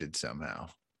connected somehow,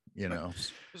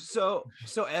 So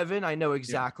Evan, I know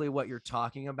exactly what you're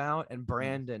talking about. And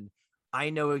Brandon, I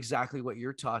know exactly what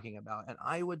you're talking about. And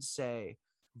I would say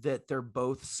that they're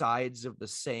both sides of the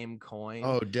same coin.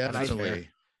 Oh, definitely.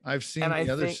 I've seen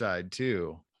the other side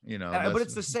too. You know, but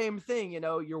it's the same thing.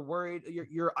 You're worried.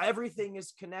 You're everything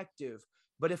is connective.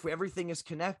 But if everything is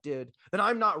connected, then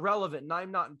I'm not relevant and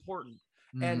I'm not important.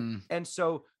 And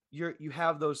so you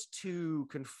have those two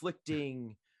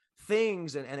conflicting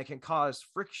things, and it can cause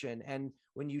friction. And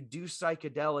when you do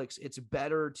psychedelics, it's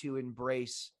better to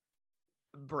embrace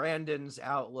Brandon's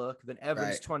outlook than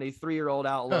Evan's 23-year-old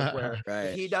outlook,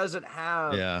 where he doesn't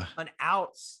have an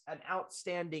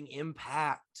outstanding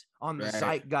impact on the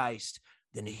zeitgeist,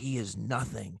 then he is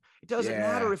nothing. It doesn't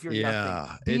matter if you're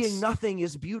nothing. Being nothing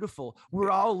is beautiful. We're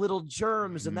all little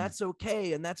germs, and that's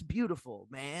okay, and that's beautiful,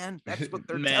 man. That's what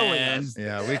they're telling us.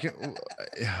 Yeah,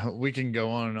 we can go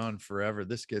on and on forever.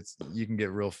 You can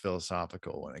get real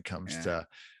philosophical when it comes to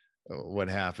what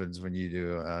happens when you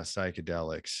do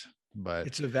psychedelics. But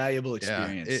it's a valuable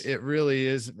experience. It really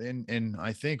is. And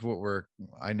I think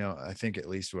I think at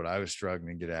least what I was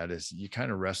struggling to get at is you kind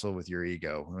of wrestle with your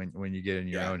ego when you get in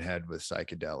your own head with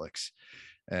psychedelics.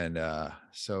 And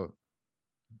so,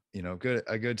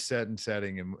 a good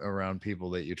setting around people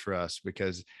that you trust,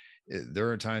 because there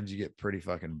are times you get pretty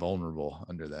fucking vulnerable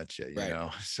under that shit, you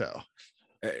know? So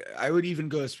I would even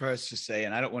go as far as to say,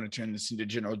 and I don't want to turn this into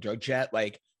general drug chat,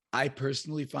 like, I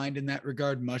personally find in that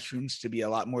regard mushrooms to be a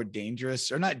lot more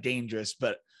dangerous, or not dangerous,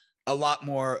 but a lot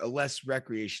more, less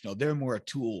recreational. They're more a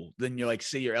tool than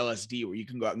say your LSD, where you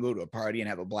can go out and go to a party and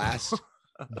have a blast.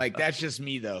 Like, that's just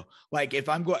me though. Like, if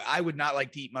I would not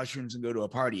like to eat mushrooms and go to a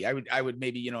party. I would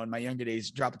maybe, in my younger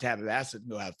days, drop a tab of acid and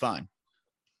go have fun.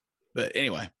 But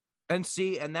anyway. And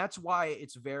that's why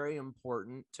it's very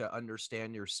important to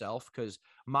understand yourself, because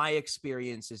my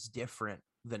experience is different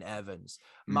than Evan's.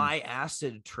 My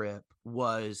acid trip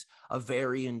was a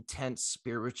very intense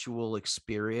spiritual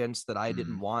experience that I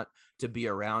didn't want to be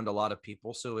around a lot of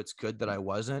people. So it's good that I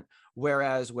wasn't.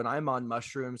 Whereas when I'm on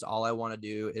mushrooms, all I want to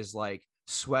do is like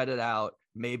sweat it out,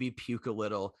 maybe puke a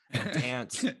little, and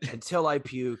dance until I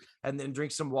puke, and then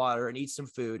drink some water and eat some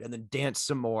food, and then dance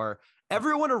some more.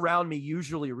 Everyone around me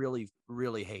usually really,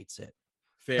 really hates it.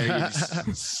 Fair. You're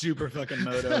just super fucking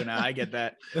moto. Now I get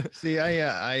that. See,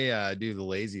 I do the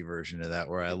lazy version of that,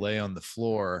 where I lay on the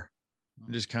floor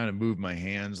and just kind of move my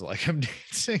hands like I'm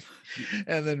dancing,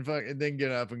 and then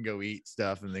get up and go eat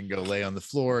stuff, and then go lay on the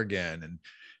floor again, and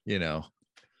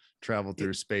travel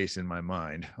through space in my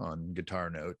mind on guitar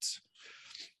notes.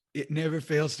 It never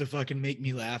fails to fucking make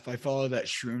me laugh. I follow that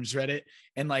shrooms Reddit,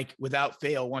 and like, without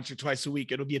fail, once or twice a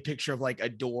week, it'll be a picture of like a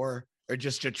door, or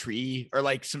just a tree, or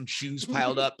like some shoes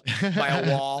piled up by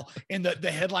a wall. And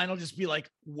the headline will just be like,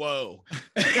 whoa.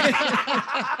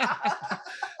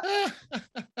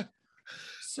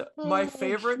 So my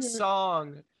favorite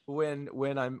song when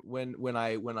I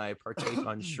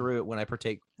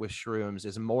partake with shrooms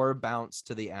is More Bounce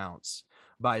to the Ounce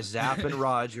by Zapp and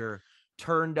Roger,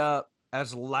 turned up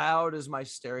as loud as my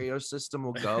stereo system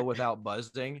will go without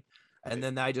buzzing. And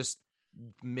then I just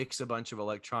mix a bunch of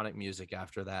electronic music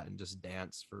after that and just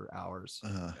dance for hours.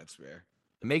 That's rare.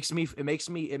 It makes me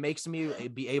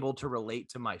be able to relate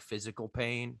to my physical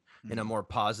pain in a more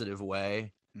positive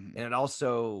way. And it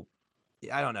also,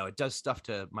 I don't know, it does stuff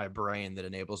to my brain that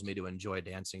enables me to enjoy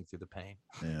dancing through the pain.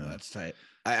 Yeah, that's tight.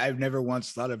 I've never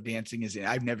once thought of dancing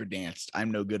I've never danced.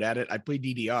 I'm no good at it. I play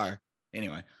DDR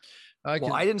anyway. I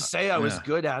didn't say I was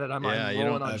good at it. I'm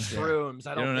rolling on shrooms.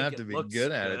 I don't have to be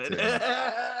good at it.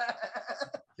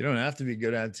 You don't have to be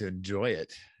good at it to enjoy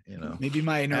it. Maybe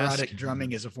my neurotic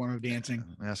drumming is a form of dancing.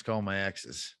 Ask all my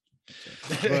exes.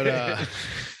 But are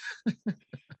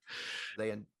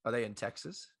they in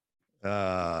Texas?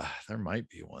 There might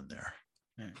be one there.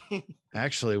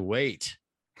 Actually, wait.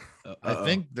 I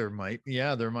think there might.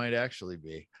 Yeah, there might actually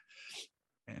be.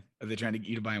 Are they trying to get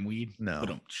you to buy them weed?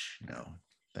 No.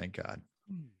 Thank God.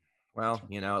 Well,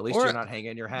 at least you're not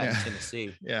hanging your hat in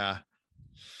Tennessee. Yeah.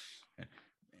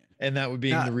 And that would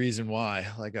be the reason why,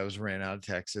 like, I was ran out of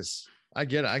Texas. I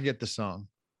get the song.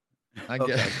 I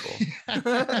get it.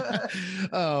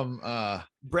 Cool.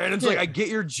 Brandon's like, I get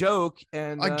your joke,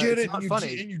 and I get it. Not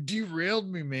funny. And you derailed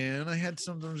me, man. I had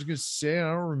something I was gonna say.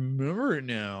 I don't remember it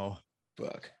now.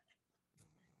 Fuck.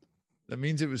 That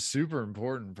means it was super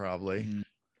important, probably.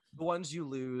 The ones you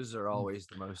lose are always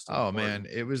the most. Oh man,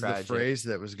 it was tragic. The phrase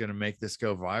that was gonna make this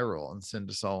go viral and send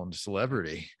us all into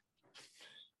celebrity.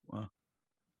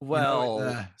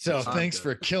 Well, so thanks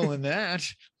for killing that.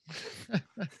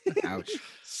 Ouch.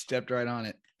 Stepped right on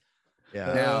it.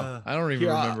 Yeah. Now, I don't even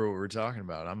remember what we're talking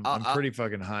about. I'm pretty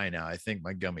fucking high now. I think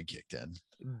my gummy kicked in.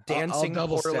 Dancing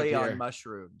poorly on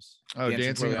mushrooms. Oh,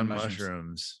 dancing on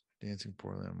mushrooms. Dancing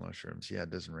poorly on mushrooms. Yeah, it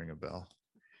doesn't ring a bell.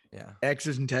 Yeah.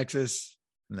 Exes in Texas.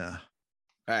 No.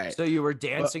 All right. So you were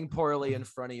dancing poorly in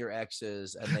front of your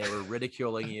exes, and they were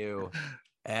ridiculing you.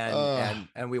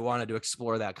 and we wanted to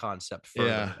explore that concept further.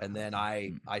 Yeah. And then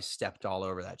I stepped all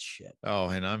over that shit. Oh,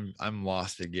 and I'm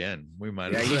lost again. We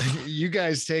might Yeah, you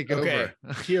guys take Okay,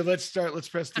 over. here, let's start. Let's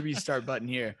press the restart button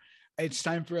here. It's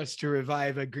time for us to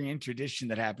revive a grand tradition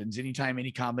that happens anytime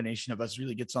any combination of us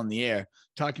really gets on the air,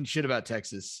 talking shit about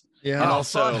Texas. Yeah. And Oh,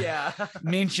 also- fuck yeah.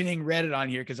 Mentioning Reddit on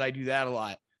here because I do that a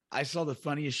lot. I saw the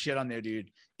funniest shit on there,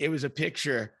 dude. It was a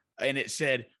picture and it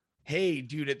said, "Hey,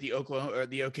 dude, at the Oklahoma or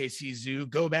the OKC Zoo,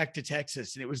 go back to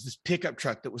Texas." And it was this pickup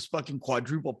truck that was fucking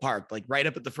quadruple parked, like right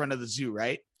up at the front of the zoo,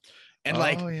 right? And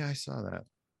like, oh yeah, I saw that.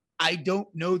 I don't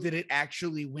know that it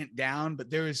actually went down, but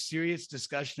there is serious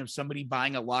discussion of somebody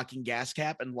buying a locking gas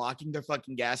cap and locking their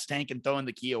fucking gas tank and throwing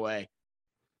the key away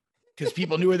because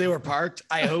people knew where they were parked.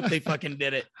 I hope they fucking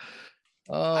did it.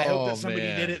 Oh, I hope that somebody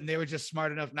man. did it and they were just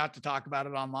smart enough not to talk about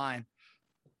it online.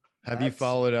 Have you That's-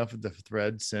 followed up with the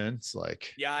thread since?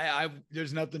 Like, Yeah, I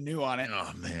there's nothing new on it.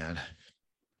 oh man.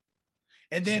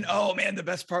 And then, oh man, the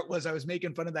best part was I was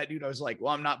making fun of that dude. I was like,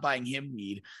 well, I'm not buying him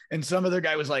weed. And some other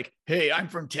guy was like, "Hey, I'm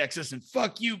from Texas and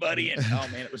fuck you, buddy." And oh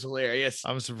man, it was hilarious.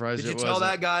 I'm surprised Did you it tell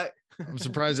wasn't. that guy? I'm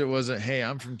surprised it wasn't, "Hey,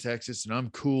 I'm from Texas and I'm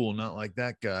cool, not like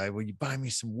that guy. Will you buy me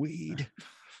some weed?"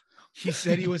 He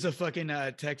said he was a fucking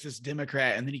Texas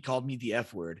Democrat, and then he called me the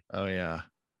F word. Oh yeah.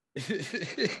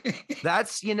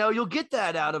 That's, you'll get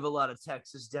that out of a lot of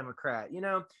Texas Democrat,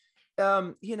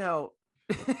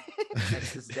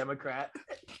 Texas Democrat.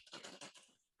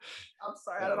 I'm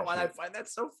sorry. I don't know why I find that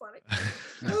so funny.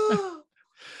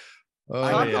 Oh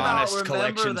I'm an yeah. honest Remember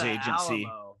collections the agency.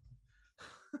 Alamo.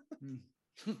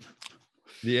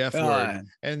 The F Uh, word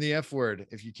and the F word.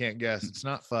 If you can't guess, it's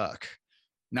not fuck.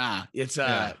 Nah, it's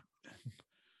Yeah.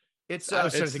 It's I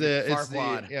was trying It's to think the of it's the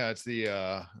Farquaad. yeah,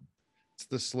 it's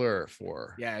the slur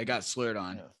for. Yeah, it got slurred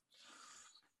on. Yeah.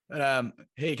 But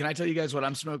hey, can I tell you guys what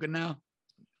I'm smoking now?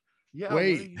 yeah. what are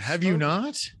Wait, you have you smoking?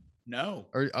 not? No.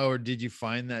 Or did you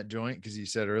find that joint? Because you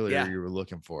said earlier Yeah. you were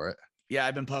looking for it. Yeah,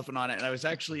 I've been puffing on it. And I was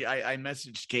actually, I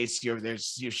messaged Casey over there to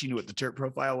see if she knew what the terp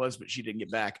profile was, but she didn't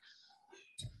get back.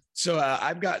 So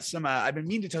I've got some, I've been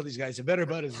meaning to tell these guys, a Better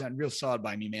Bud has done real solid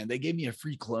by me, man. They gave me a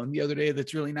free clone the other day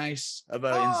that's really nice of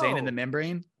Insane in the Oh.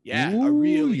 Membrane. Yeah, a Ooh,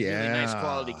 really nice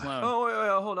quality yeah. clone. Oh,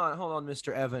 wait, hold on,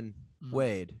 Mr. Evan Mhm.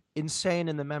 Wade. Insane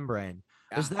in the Membrane.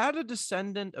 Is Yeah. that a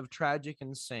descendant of Tragic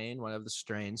Insane, one of the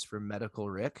strains for Medical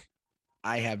Rick?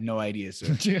 I have no idea,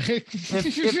 sir. If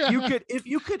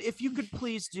you could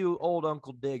please do old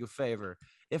Uncle Dig a favor.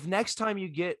 If next time you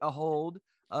get a hold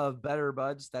of Better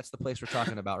Buds, that's the place we're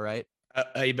talking about, right?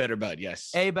 A Better Bud,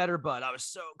 yes. A Better Bud. I was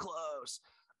so close.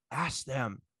 Ask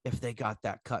them if they got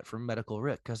that cut from Medical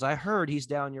Rick, because I heard he's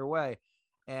down your way,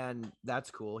 and that's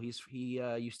cool. He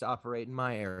used to operate in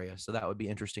my area, so that would be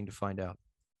interesting to find out.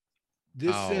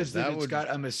 This Oh, says that that it's would- got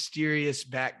a mysterious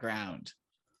background.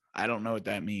 I don't know what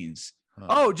that means.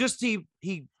 Oh, just he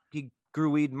grew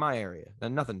weed in my area,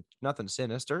 and nothing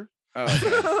sinister. Oh,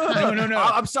 okay. No.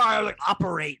 I'm sorry. I was like,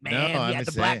 operate, man. No, Yeah, I'm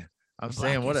the saying, black. I'm the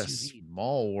saying, black what a SUV.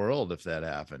 small world if that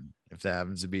happened. If that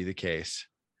happens to be the case,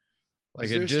 like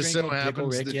Is there it a just strain so called Pickle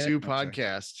happens Rick the yet? two Oh, sorry.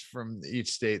 podcasts from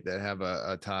each state that have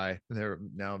a tie, there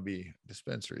now be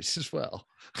dispensaries as well.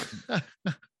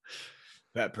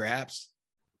 But perhaps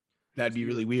that'd be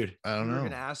really weird. I You don't were know.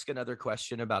 going to ask another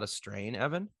question about a strain,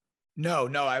 Evan? No.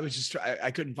 I was just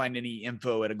I couldn't find any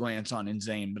info at a glance on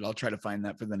Insane, but I'll try to find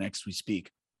that for the next we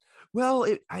speak. Well,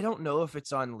 I don't know if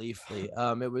it's on Leafly.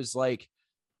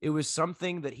 It was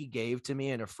something that he gave to me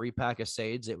in a free pack of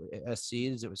seeds.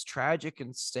 Seeds. It was Tragic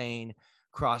Insane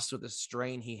crossed with a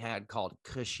strain he had called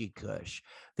Cushy Kush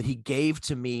that he gave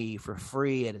to me for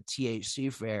free at a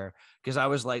THC fair, because I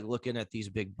was like looking at these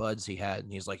big buds he had,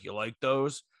 and he's like, "You like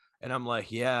those?" And I'm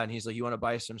like, "Yeah." And he's like, "You want to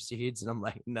buy some seeds?" And I'm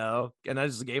like, "No." And I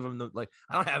just gave him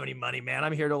I don't have any money, man.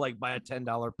 I'm here to like buy a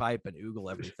 $10 pipe and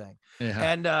oogle everything.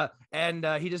 Yeah. And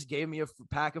he just gave me a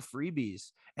pack of freebies,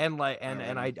 and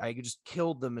I just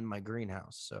killed them in my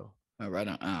greenhouse. So Oh, right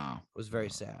on. Oh, it was very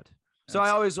sad. So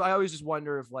I always just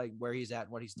wonder if like where he's at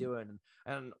and what he's doing.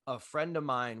 And a friend of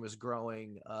mine was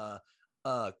growing a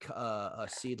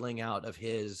seedling out of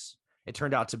his. It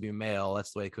turned out to be male.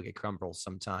 That's the way cookie crumbles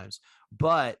sometimes.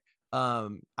 But I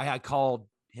had called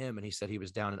him, and he said he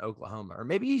was down in Oklahoma, or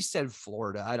maybe he said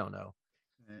Florida. I don't know.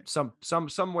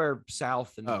 Somewhere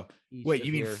south. And Oh, east wait, of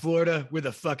you mean here. Florida where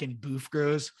the fucking boof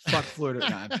grows? Fuck Florida.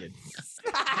 No, I'm kidding.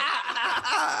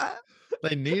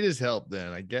 They need his help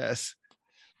then, I guess.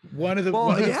 One of the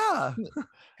Well, yeah.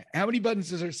 How many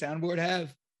buttons does our soundboard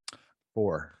have?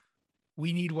 4.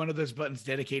 We need one of those buttons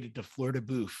dedicated to Florida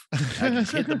boof. I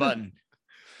just hit the button.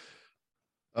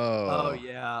 Oh, Oh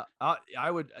yeah.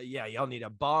 I would. Yeah, y'all need a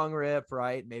bong rip,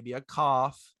 right? Maybe a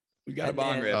cough. We got a And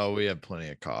bong then- rip. Oh, we have plenty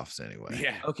of coughs anyway.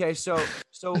 Yeah. Okay,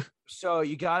 so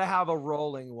you got to have a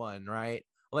rolling one, right?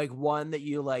 Like one that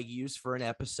you like use for an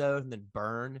episode and then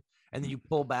burn, and then you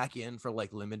pull back in for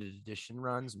like limited edition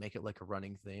runs, make it like a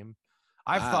running theme.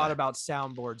 I've thought Ah. about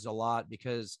soundboards a lot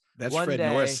because That's one Fred day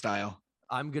Norris style.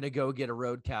 I'm gonna go get a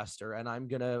Roadcaster and I'm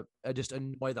gonna just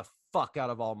annoy the fuck out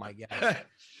of all my guests.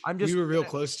 I'm just we were real gonna-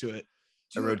 close to it.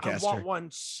 Dude, a I Roadcaster. want one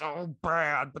so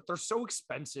bad, but they're so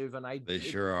expensive, and They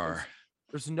sure are.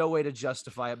 There's no way to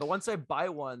justify it. But once I buy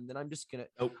one, then I'm just gonna.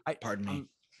 Oh, I pardon me.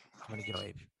 I'm gonna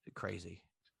go crazy,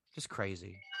 just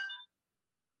crazy.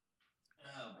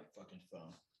 Oh, my fucking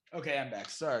phone. Okay, I'm back.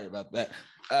 Sorry about that.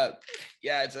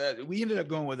 Yeah, it's we ended up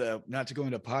going with not to go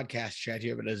into podcast chat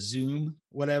here, but a Zoom,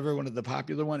 whatever, one of the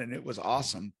popular one, and it was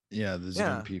awesome. Yeah, the Zoom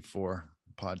Yeah. P4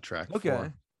 pod track. Okay.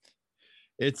 4.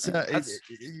 It's That's-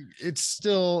 it's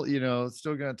still,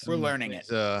 still got We're some learning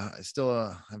things, I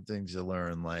still have things to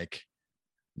learn, like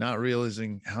not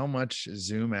realizing how much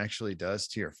Zoom actually does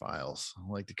to your files,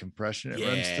 like the compression it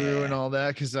runs through and Yeah. all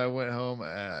that. Because I went home,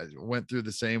 went through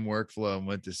the same workflow and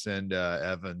went to send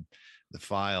Evan the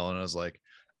file, and I was like,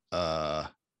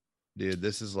 dude,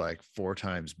 this is like 4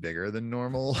 times bigger than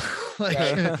normal. Like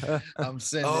I'm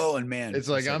sending. Oh, and man, It's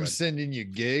like so I'm good. sending you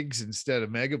gigs instead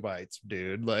of megabytes,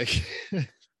 dude. Like,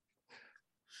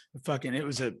 Fucking, it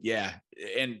was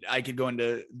and I could go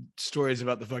into stories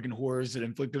about the fucking horrors that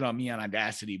inflicted on me on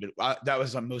Audacity, but that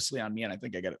was mostly on me, and I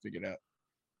think I got it figured out.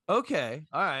 Okay.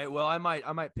 All right. Well, I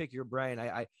might pick your brain.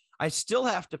 I still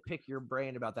have to pick your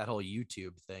brain about that whole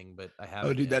YouTube thing, but I haven't.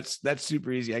 Oh, dude, yet. that's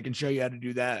super easy. I can show you how to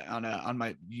do that on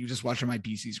my. You just watch on my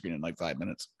PC screen in like 5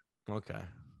 minutes. Okay.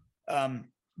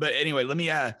 But anyway, let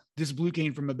me this blue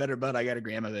cane from A Better Bud, I got a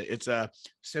gram of it. It's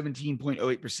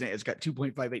 17.08%. It's got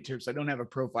 2.58 terps. I don't have a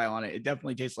profile on it. It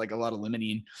definitely tastes like a lot of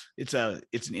limonene. It's an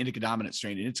indica dominant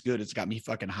strain, and it's good. It's got me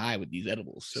fucking high with these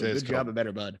edibles. So Say it's good job, called- A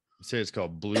Better Bud. say it's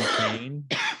called Blue Cane,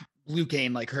 Blue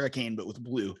cane, like hurricane, but with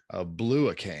blue. a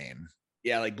Blue Cane.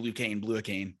 Yeah, like blue a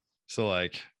cane. So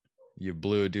like you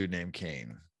blew a dude named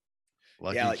Kane.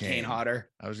 Lucky Yeah, like cane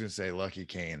hotter. I was gonna say Lucky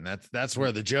Kane. That's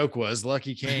where the joke was.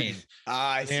 Lucky Kane.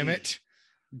 I Damn see. it.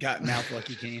 Got mouth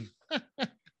lucky cane.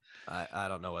 I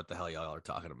don't know what the hell y'all are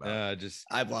talking about. Just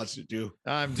I've lost it too.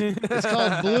 it's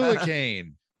called Blue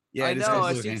Cane. Yeah, I it is know.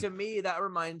 called blue See, cane. to me, that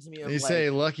reminds me of You like say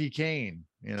Lucky Kane,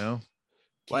 Kane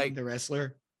like- the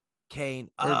wrestler. Kane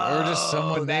or just Oh,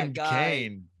 someone that named guy.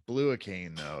 Blue Blue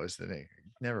Cane though is the name.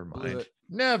 Never mind. Blue-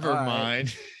 Never All right.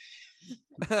 mind.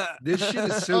 This shit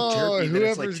is so Oh, terpy that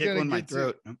it's like whoever's gonna tickling my get to-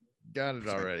 throat. Got it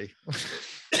already.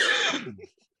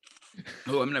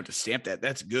 Oh, I'm gonna have to stamp that.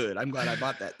 That's good. I'm glad I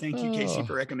bought that. Thank you, Casey, Oh.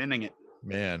 for recommending it.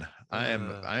 Man, I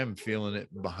am feeling it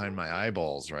behind my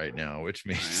eyeballs right now, which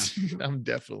means I'm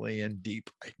definitely in deep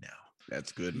right now.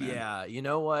 That's good, man. Yeah, you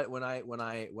know what? When I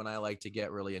like to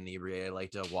get really inebriated, I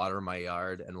like to water my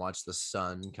yard and watch the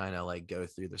sun kind of like go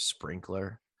through the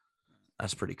sprinkler.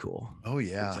 That's pretty cool. Oh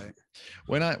yeah. tight.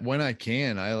 When I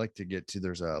can, I like to get to,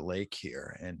 there's a lake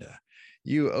here, and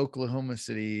you Oklahoma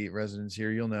City residents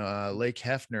here, you'll know Lake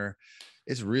Hefner.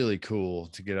 It's really cool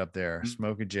to get up there, Mhm.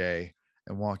 smoke a J,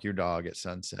 and walk your dog at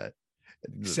sunset.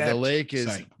 The Except lake is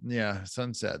sight.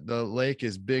 sunset. The lake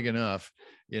is big enough,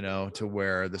 to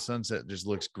where the sunset just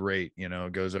looks great.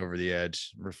 It goes over the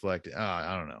edge, reflected.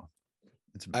 I don't know.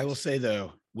 It's I will say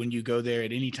though, when you go there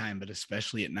at any time, but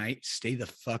especially at night, stay the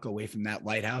fuck away from that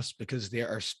lighthouse because there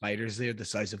are spiders there the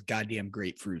size of goddamn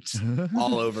grapefruits.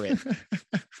 all over it.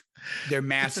 They're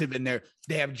massive and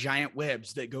they have giant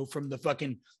webs that go from the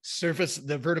fucking surface,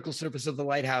 the vertical surface of the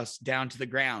lighthouse down to the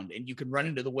ground. And you can run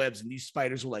into the webs and these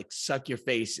spiders will like suck your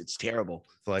face. It's terrible.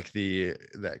 It's like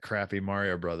that crappy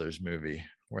Mario Brothers movie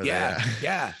where Yeah. they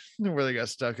Yeah. where they got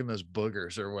stuck in those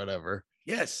boogers or whatever.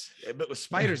 Yes. But with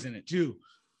spiders in it too.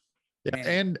 Yeah,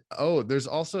 Man. and there's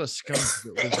also a skunk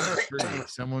that lives in the tree.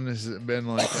 Someone has been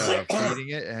like feeding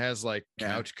it. It has like Yeah.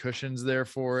 couch cushions there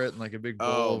for it and like a big bowl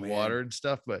Oh, of man. water and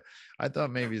stuff. But I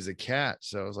thought maybe it's a cat,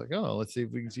 so I was like, oh, let's see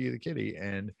if we can see the kitty.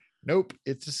 And nope,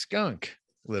 it's a skunk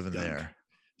living Skunk. there.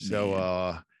 So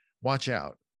Man. watch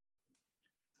out.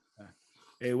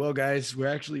 Hey, well, guys,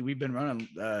 we've been running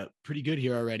pretty good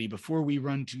here already. Before we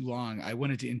run too long, I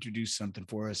wanted to introduce something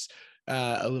for us,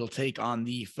 a little take on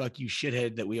the fuck you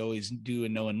shithead that we always do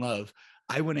and know and love.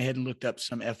 I went ahead and looked up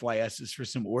some FYSs for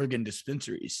some Oregon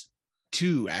dispensaries,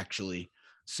 2 actually.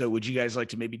 So would you guys like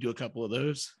to maybe do a couple of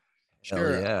those? Hell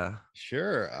Sure. yeah.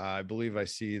 Sure. I believe I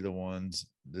see the ones.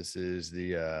 This is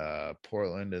the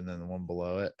Portland and then the one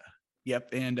below it. Yep.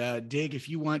 And Dig, if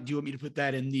you want, do you want me to put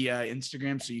that in the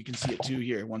Instagram so you can see it too?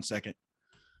 Here, 1 second.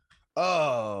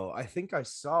 Oh, I think I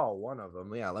saw one of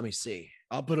them. Yeah, let me see.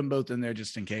 I'll put them both in there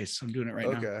just in case. I'm doing it right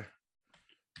now. Okay.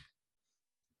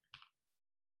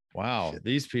 Wow, Shit.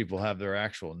 these people have their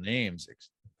actual names,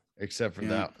 except for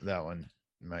Yeah. that one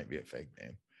might be a fake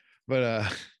name.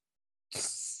 But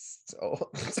So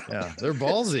yeah, they're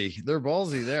ballsy. They're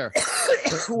ballsy there.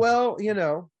 well,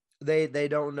 they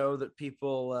don't know that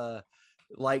people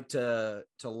like to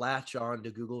latch on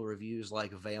to Google reviews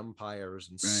like vampires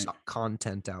and Right. suck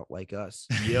content out like us.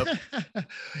 Yep.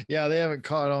 Yeah, they haven't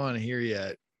caught on here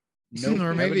yet. Nope.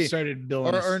 Or Haven't maybe started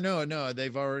billing us. or no,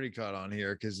 they've already caught on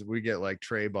here because we get like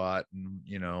Treybot and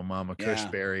Mama Yeah. Kush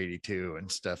Bear 82 and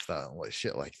stuff,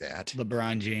 shit like that.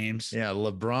 LeBron James. Yeah,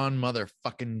 LeBron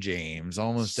motherfucking James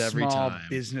almost every Small time.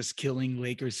 business killing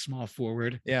Lakers small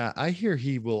forward. Yeah, I hear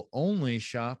he will only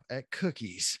shop at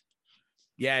Cookies.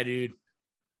 Yeah, dude.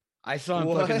 I saw him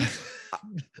What? fucking.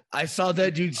 I saw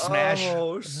that dude smash.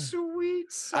 Oh,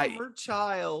 sweet summer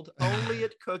child. Only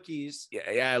at Cookies.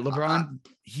 Yeah. LeBron,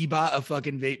 he bought a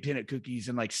fucking vape pen at Cookies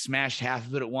and like smashed half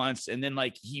of it at once. And then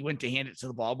like he went to hand it to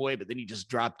the ball boy, but then he just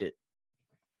dropped it.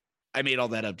 I made all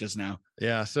that up just now.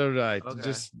 Yeah, so did I.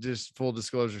 Okay. Just full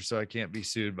disclosure, so I can't be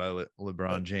sued by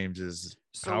LeBron James's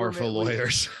So powerful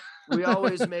lawyers. We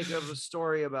always make up a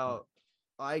story about.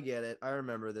 I get it. I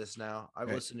remember this now. I've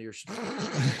Right. listened to your.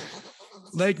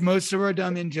 Like most of our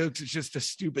dumb in jokes, it's just a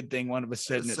stupid thing one of us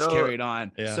said and it's So- carried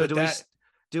on. Yeah. So But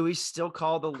do we still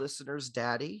call the listeners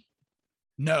daddy?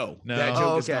 No. No. That Oh, joke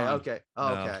Oh, is okay, gone. okay, No.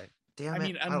 okay. Damn I it!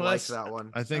 mean, I like unless- that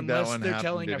one. I think Unless that one they're happened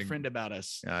telling a in friend about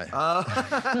us.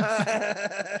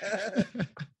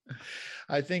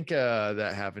 I think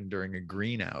that happened during a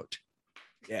green out.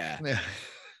 Yeah.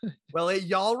 Well,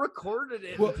 y'all recorded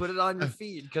it Well- and put it on your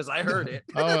feed because I heard it.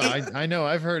 Oh, I know.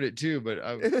 I've heard it too, but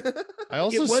I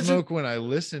also wasn't- smoke when I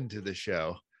listen to the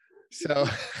show. So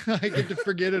I get to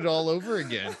forget it all over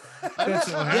again. I don't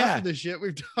know half Yeah. of the shit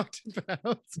we've talked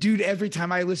about. Dude, every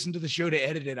time I listen to the show to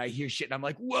edit it, I hear shit and I'm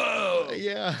like, whoa.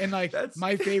 Yeah. And like That's-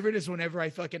 my favorite is whenever I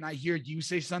hear you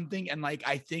say something and like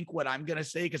I think what I'm gonna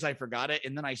say because I forgot it,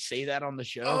 and then I say that on the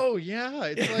show. Oh yeah.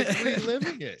 It's like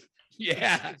reliving it.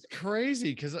 Yeah. It's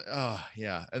crazy because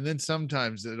yeah. And then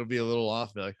sometimes it'll be a little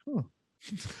off. Be like,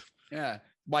 Yeah.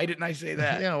 Why didn't I say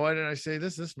that? yeah, why didn't I say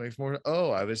this? This makes more. Oh,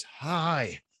 I was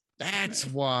high. That's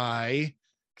why.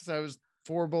 Because I was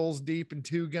 4 bowls deep and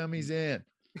 2 gummies in.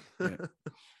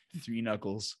 3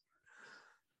 knuckles.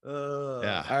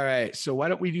 Yeah. All right. So why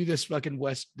don't we do this fucking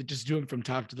West? Just do them from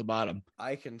top to the bottom.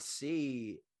 I can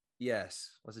see. Yes.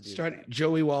 What's it do? Start.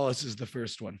 Joey Wallace is the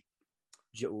first one.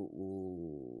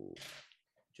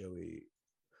 Joey.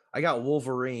 I got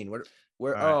Wolverine. Where?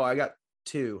 All right. Oh, I got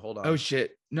 2. Hold on. Oh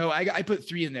shit. No, I put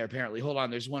 3 in there apparently. Hold on.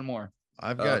 There's one more.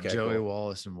 I've got Okay, Joey cool.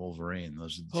 Wallace and Wolverine.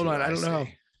 Those are the Hold two on. I don't know.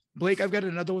 see. Blake, I've got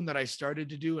another one that I started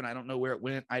to do and I don't know where it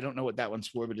went. I don't know what that one's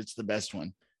for, but it's the best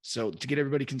one. So to get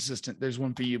everybody consistent, there's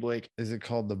one for you, Blake. Is it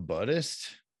called the Buddhist?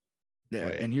 Yeah.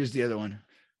 Wait. And here's the other one.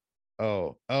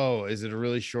 Oh, is it a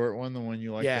really short one? The one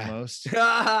you like Yeah. the most?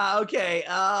 Okay.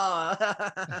 Oh.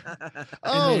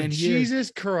 Oh, then here-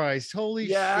 Jesus Christ. Holy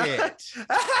Yeah. shit.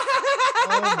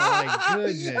 Oh my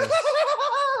goodness.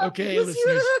 Okay,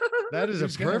 listeners. That is a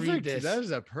Who's gonna read perfect. this? That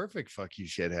is a perfect fuck you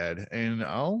shithead. And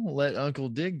I'll let Uncle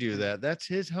Dig do that. That's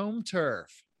his home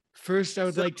turf. First, I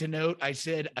would So- like to note I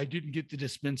said I didn't get the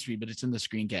dispensary, but it's in the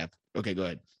screen cap. Okay, go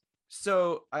ahead.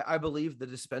 So I believe the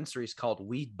dispensary is called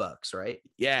Weed Bucks, right?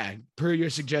 Yeah, per your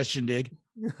suggestion, Dig.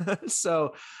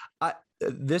 So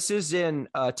this is in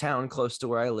a town close to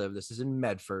where I live. This is in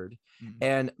Medford. Mhm.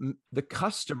 And the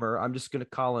customer, I'm just going to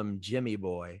call him Jimmy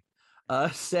Boy, No,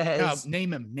 says,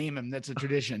 name him. That's a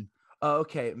tradition.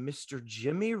 okay, Mr.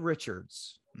 Jimmy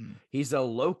Richards. Mm. He's a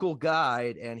local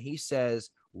guide and he says,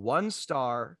 1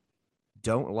 star,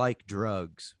 don't like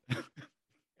drugs.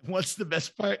 What's the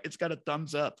best part? It's got a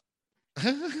thumbs up.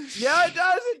 Yeah, it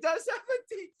does. It does have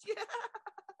a yeah.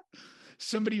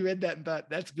 Somebody read that and thought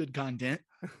that's good content.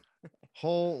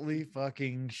 Holy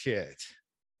fucking shit.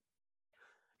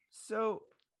 So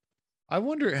I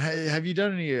wonder, have you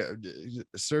done any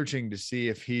searching to see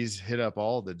if he's hit up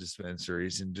all the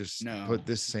dispensaries and just No. put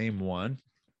this same one?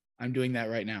 I'm doing that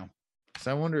right now.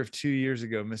 So I wonder if 2 years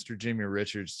ago, Mr. Jimmy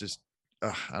Richards just,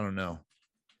 I don't know.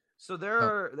 So there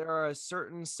are a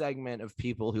certain segment of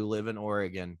people who live in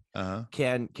Oregon Uh-huh.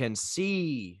 can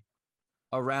see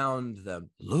around them,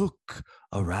 look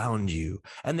around you,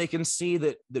 and they can see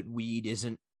that weed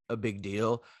isn't a big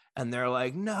deal, and they're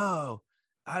like, no,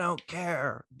 I don't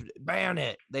care, ban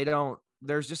it. They don't.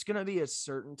 There's just gonna be a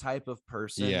certain type of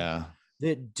person Yeah.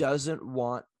 that doesn't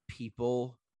want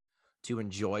people to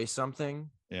enjoy something,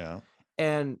 Yeah.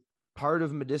 and part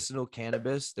of medicinal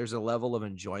cannabis, there's a level of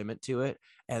enjoyment to it,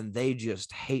 and they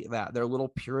just hate that. Their little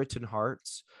Puritan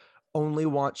hearts only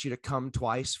want you to come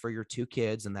twice for your 2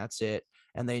 kids, and that's it.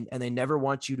 And they never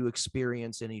want you to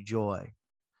experience any joy,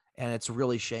 and it's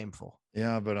really shameful.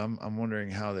 Yeah, but I'm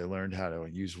wondering how they learned how to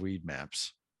use weed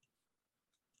maps.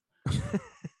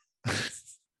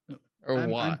 Or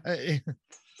what?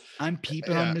 I'm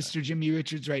peeping Yeah. on Mr. Jimmy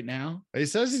Richards right now. He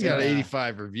says he's got Yeah.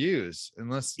 85 reviews,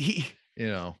 unless He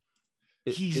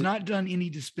he's not done any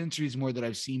dispensaries more that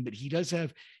I've seen, but he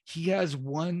has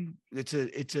one. It's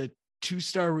a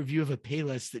 2-star review of a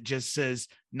Payless that just says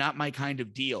 "not my kind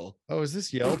of deal." Oh, is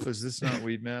this Yelp? Is this not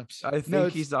Weed Maps? I think No,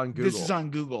 he's on Google. This is on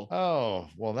Google. Oh,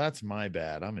 well, that's my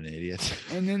bad. I'm an idiot.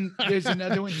 And then there's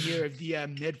another one here of the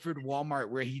Medford Walmart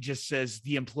where he just says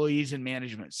the employees and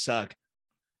management suck.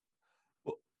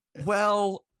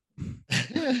 Well,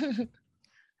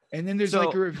 And then there's So-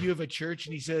 like a review of a church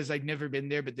and he says, I've never been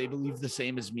there, but they believe the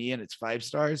same as me. And it's 5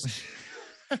 stars.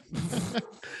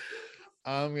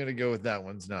 I'm gonna go with that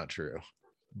one's not true,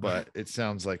 but it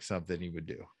sounds like something he would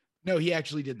do. No, he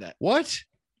actually did that. What?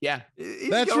 Yeah. he's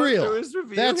That's going real. through his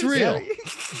review. That's He's real.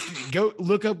 like- Go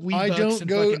look up Weed I Bucks don't and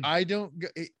go. fucking- I don't go.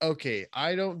 Okay,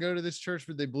 I don't go to this church,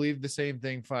 but they believe the same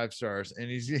thing. 5 stars, and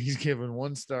he's given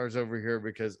 1 stars over here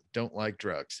because don't like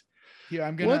drugs. Here,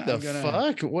 I'm gonna What the I'm gonna,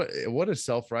 fuck? What a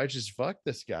self-righteous fuck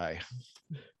this guy.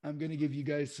 I'm gonna give you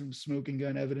guys some smoking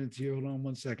gun evidence here. Hold on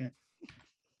 1 second.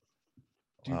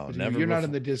 Dude, Wow, but never you're not in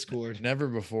before- the Discord. Never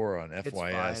before on It's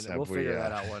FYS fine. have We'll we. figure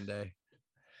that out one day.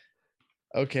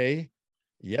 Okay.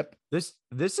 Yep. This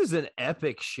is an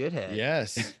epic shithead.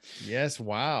 Yes. Yes.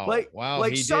 Wow. Like, wow.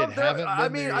 like he some did. there, Haven't I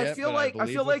been mean, there I yet, feel but like I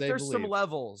believe feel what like they there's some believe.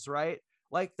 levels, right?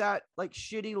 Like that, like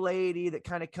shitty lady that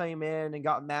kind of came in and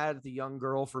got mad at the young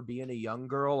girl for being a young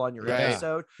girl on your Right.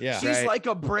 episode. Yeah. She's Right. like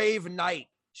a brave knight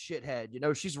shithead, you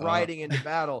know, she's riding into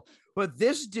battle. But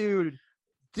this dude's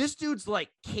like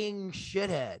king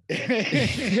shithead.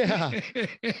 Yeah.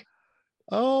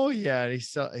 Oh yeah.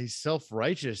 He's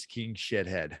self-righteous king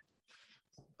shithead.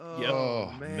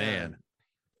 Oh man.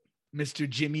 Mr.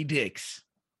 Jimmy Dix.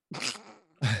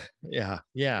 Yeah.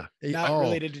 Yeah. Not oh.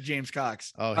 related to James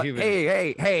Cox. Oh, he was.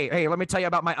 Hey, let me tell you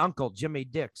about my uncle, Jimmy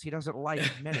Dix. He doesn't like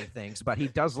many things, but he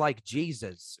does like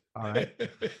Jesus. All right.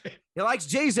 He likes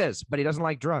Jesus, but he doesn't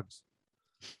like drugs.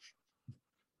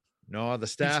 No, the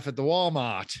staff at the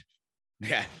Walmart.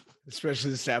 Yeah,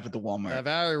 especially the staff at the Walmart.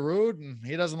 Very rude, and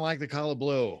he doesn't like the color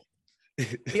blue.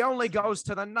 He only goes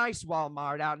to the nice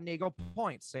Walmart out in Eagle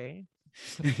Point, see?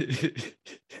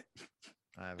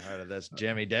 I've heard of this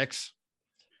Jimmy Dix.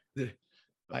 The-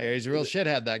 He's a real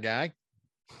shithead, that guy.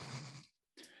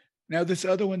 Now this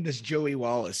other one, this Joey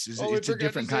Wallace, is we it's a forgot to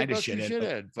different say kind of fuck you,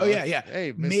 shithead. fuck. Yeah, yeah.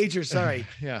 Hey, Major, sorry.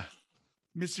 Yeah.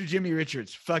 Mr. Jimmy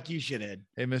Richards, fuck you, shithead.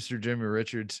 Hey, Mr. Jimmy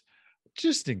Richards,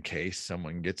 just in case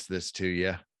someone gets this to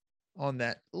you on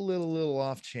that little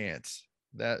off chance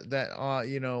that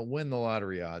win the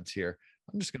lottery odds here,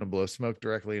 I'm just gonna blow smoke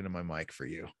directly into my mic for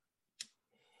you.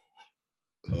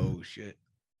 Oh shit.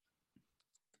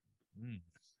 Mm.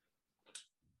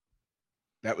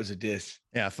 That was a diss.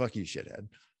 Yeah, fuck you, shithead.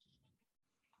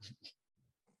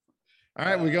 All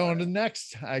right, we go on to the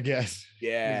next, I guess.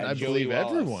 Yeah, I Joey believe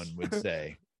Wallace. everyone would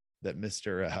say that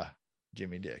Mr.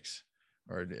 Jimmy Dix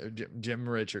or Jim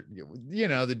Richard,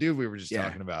 the dude we were just Yeah.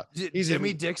 talking about.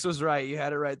 Jimmy Dix was right. You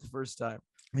had it right the first time.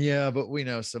 Yeah, but we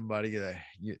know somebody that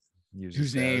uses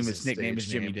Whose that name as a is nickname is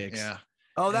stage Jimmy name. Dix. Yeah,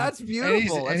 Oh, that's and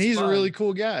beautiful. he's That's a really fun.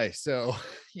 cool guy. So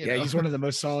He's one of the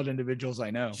most solid individuals I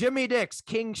know. Jimmy Dix,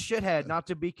 king shithead, not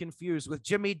to be confused with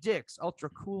Jimmy Dix, ultra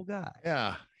cool guy.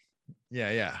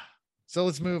 yeah. So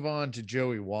let's move on to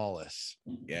Joey Wallace.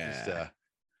 Yeah. Just,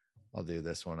 I'll do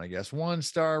this one, I guess.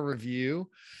 1-star review.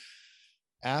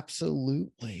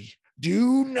 Absolutely.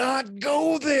 Do not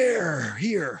go there.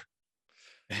 Here.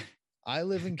 I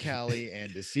live in Cali,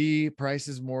 and to see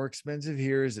prices more expensive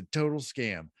here is a total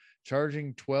scam.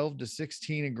 Charging 12 to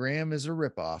 16 a gram is a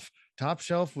ripoff. Top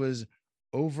Shelf was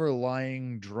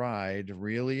overlying dried,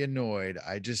 really annoyed.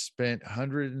 I just spent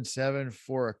 107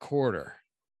 for a quarter.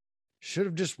 Should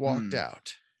have just walked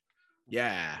out.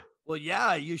 Yeah. Well,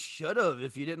 yeah, you should have.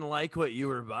 If you didn't like what you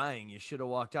were buying, you should have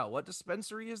walked out. What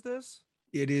dispensary is this?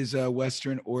 It is a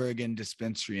Western Oregon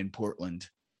dispensary in Portland.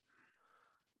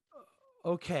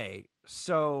 Okay,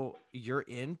 so you're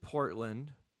in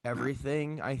Portland.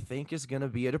 Everything I think is going to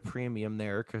be at a premium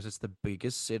there because it's the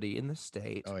biggest city in the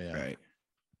state. Oh yeah.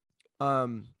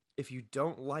 Right. If you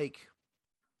don't like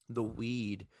the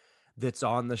weed that's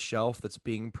on the shelf that's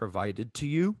being provided to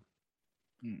you,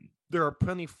 there are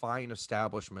plenty fine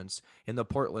establishments in the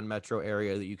Portland metro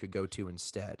area that you could go to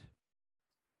instead.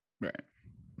 Right.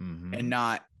 Mhm. And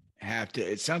not have to.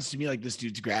 It sounds to me like this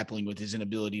dude's grappling with his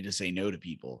inability to say no to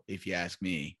people, if you ask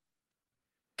me.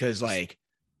 Because like,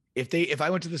 if I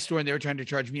went to the store and they were trying to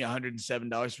charge me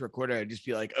 $107 for a quarter, I'd just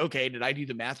be like, okay, did I do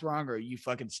the math wrong, or are you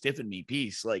fucking stiffing me?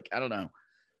 Peace. Like, I don't know.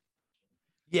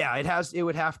 Yeah, it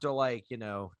would have to, like,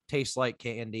 taste like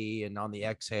candy, and on the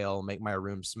exhale make my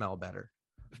room smell better.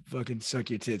 Fucking suck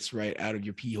your tits right out of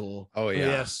your pee hole. Oh yeah,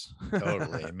 Yes.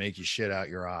 totally. And make you shit out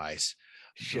your eyes.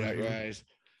 Shit out your eyes.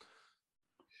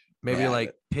 Maybe Yeah.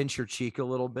 like pinch your cheek a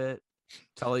little bit,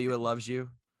 tell you it loves you.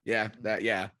 Yeah,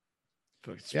 yeah.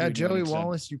 Yeah, Joey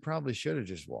Wallace, you probably should have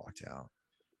just walked out.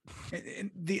 And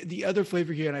the other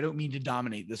flavor here, and I don't mean to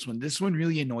dominate this one. This one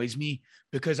really annoys me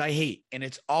because I hate, and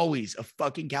it's always a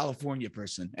fucking California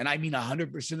person, and I mean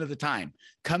 100% of the time,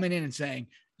 coming in and saying,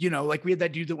 like we had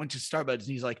that dude that went to Starbucks, and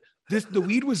he's like, the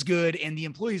weed was good and the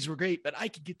employees were great, but I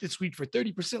could get this weed for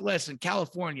 30% less in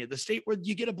California, the state where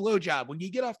you get a blowjob when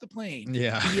you get off the plane.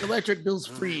 Yeah. And the electric bill's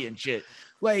free and shit.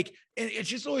 Like, and it's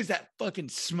just always that fucking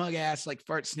smug ass, like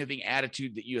fart sniffing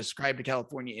attitude that you ascribe to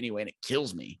California anyway, and it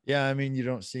kills me. Yeah, I mean, you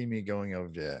don't see me going over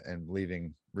to and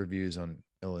leaving reviews on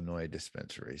Illinois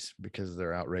dispensaries because of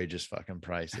their outrageous fucking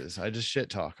prices. I just shit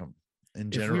talk them in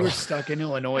general. If we were stuck in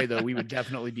Illinois, though, we would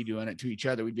definitely be doing it to each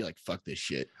other. We'd be like, fuck this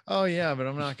shit. Oh yeah, but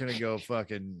I'm not gonna go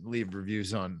fucking leave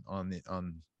reviews on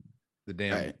the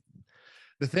damn Right.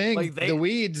 the thing, Like the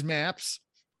weeds maps.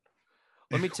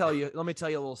 Let me tell you a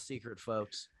little secret,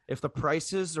 folks. If the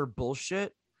prices are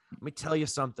bullshit, let me tell you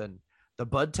something. The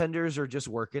bud tenders are just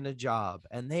working a job,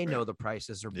 and they know the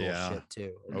prices are bullshit Yeah.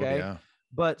 too. Oh Okay. yeah.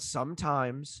 But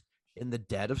sometimes in the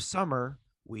dead of summer,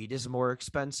 weed is more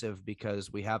expensive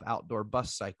because we have outdoor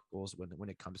bus cycles when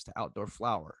it comes to outdoor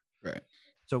flower. Right.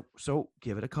 So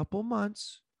give it a couple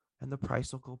months and the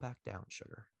price will go back down,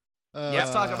 sugar. Yeah,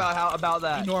 Let's talk about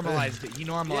that. He normalized it. He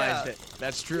normalized Yeah. it.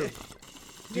 That's true.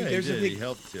 Dude, there's a he big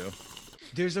helped too.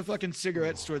 There's a fucking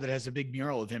cigarette store that has a big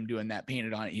mural of him doing that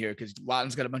painted on it here because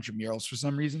Lawton's got a bunch of murals for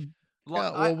some reason.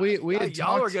 Yeah, well, we had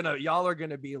y'all talked- are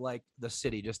gonna be like the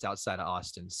city just outside of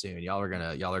Austin soon. Y'all are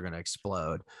gonna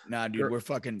explode. Nah, dude,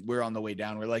 we're on the way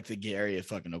down. We're like the Gary of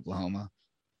fucking Oklahoma.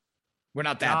 We're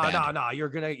not that bad.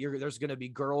 No. There's gonna be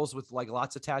girls with like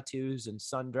lots of tattoos and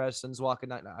sundresses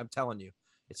walking out. I'm telling you,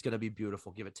 it's gonna be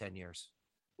beautiful. Give it 10 years.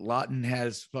 Lawton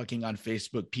has fucking on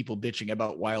Facebook people bitching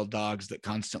about wild dogs that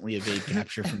constantly evade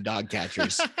capture from dog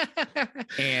catchers.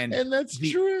 And that's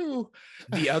true.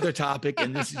 The other topic,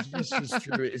 and this is just as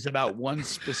true, is about one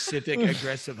specific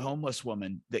aggressive homeless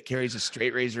woman that carries a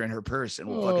straight razor in her purse and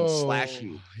will fucking slash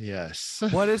you. Yes.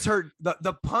 What is her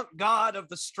the punk god of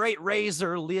the straight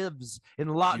razor lives in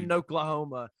Lawton,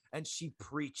 Oklahoma, and she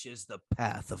preaches the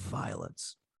path of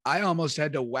violence. I almost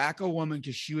had to whack a woman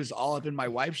because she was all up in my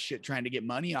wife's shit trying to get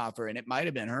money off her, and it might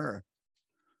have been her.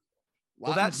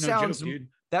 Well, Lawton's no joke, dude.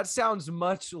 That sounds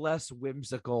much less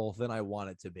whimsical than I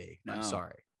want it to be. I'm No.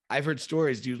 sorry. I've heard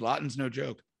stories, dude. Lawton's no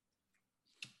joke.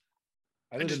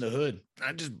 I live in the hood.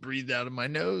 I just breathed out of my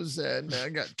nose and I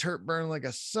got turp burned like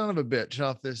a son of a bitch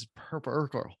off this purple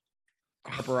Urkel.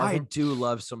 I do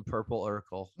love some purple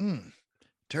Urkel.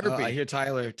 Terpy. I hear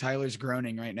Tyler's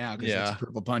groaning right now because Yeah. it's a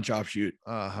purple punch offshoot.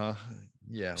 Uh-huh.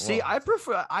 Yeah. See,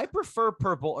 well, I prefer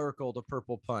purple Urkel to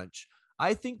purple punch.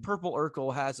 I think purple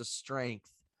Urkel has a strength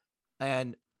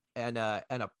and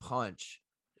a punch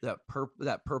that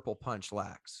purple punch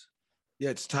lacks. Yeah,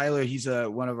 it's Tyler. He's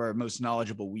one of our most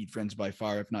knowledgeable weed friends by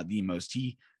far, if not the most.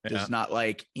 He does not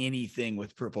like anything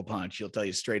with purple punch. He'll tell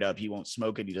you straight up he won't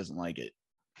smoke it. He doesn't like it.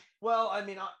 Well, I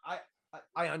mean,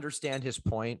 I understand his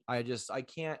point. I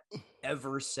can't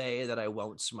ever say that I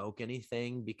won't smoke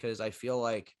anything because I feel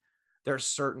like there are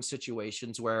certain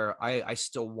situations where I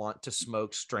still want to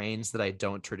smoke strains that I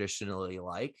don't traditionally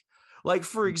like. Like,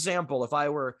 for example, if I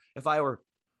were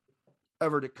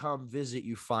ever to come visit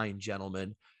you fine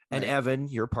gentlemen, and Right. Evan,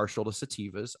 you're partial to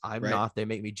sativas. I'm Right. not. They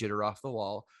make me jitter off the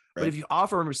wall. But Right. if you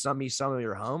offer me some of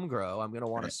your home grow, I'm going to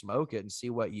want Right. to smoke it and see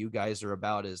what you guys are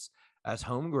about as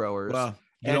home growers. Well,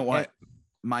 you And- don't want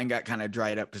mine got kind of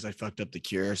dried up because I fucked up the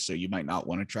cure, so you might not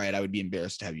want to try it. I would be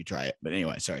embarrassed to have you try it. But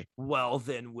anyway, sorry. Well,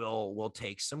 then we'll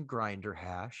take some grinder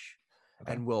hash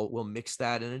Okay. and we'll mix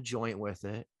that in a joint with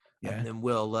it. Yeah. And then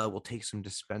we'll take some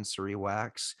dispensary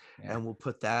wax Yeah. and we'll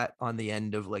put that on the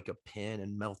end of like a pin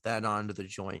and melt that onto the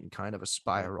joint in kind of a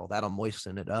spiral. That'll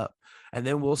moisten it up. And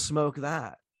then we'll smoke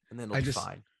that. And then it'll be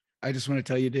fine. I just want to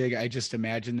tell you, Dig, I just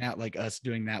imagine that like us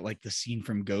doing that, like the scene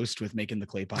from Ghost with making the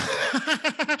clay pot.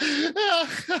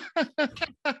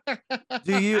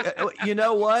 Do you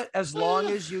know what? As long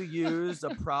as you use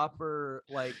a proper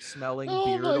like smelling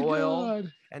beard oil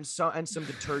and some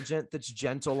detergent that's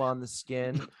gentle on the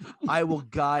skin, I will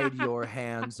guide your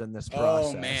hands in this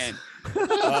process. Oh man.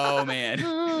 Oh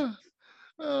man.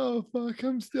 Oh fuck,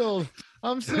 I'm still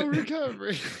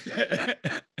recovering.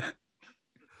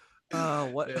 Oh,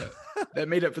 what? Yeah. That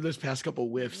made up for those past couple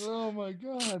whiffs. Oh my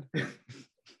god.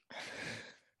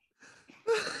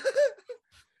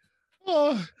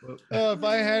 Oh, if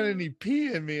I had any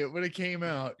pee in me, it would have came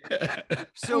out.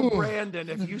 So, Brandon,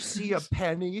 if you see a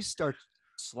penny start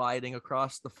sliding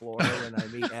across the floor when I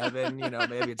meet Evan,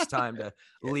 maybe it's time to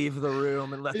leave the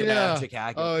room and let the magic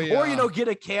happen. Oh, yeah. Or, get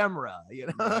a camera,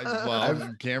 Well,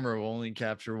 the camera will only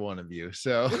capture one of you.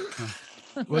 So,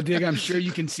 well, Dig, I'm sure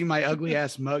you can see my ugly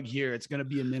ass mug here. It's going to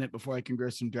be a minute before I can grow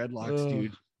some dreadlocks,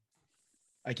 dude.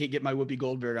 I can't get my Whoopi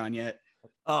Goldberg on yet.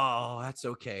 Oh, that's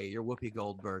okay. Your Whoopi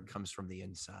Goldberg comes from the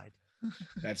inside.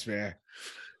 That's fair.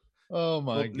 Oh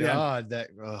my god, that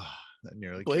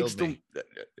nearly killed me.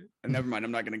 Never mind.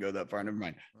 I'm not going to go that far. Never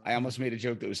mind. I almost made a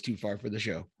joke that was too far for the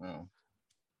show.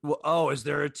 Well, is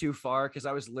there a too far? Because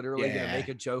I was literally going to make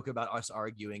a joke about us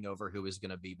arguing over who is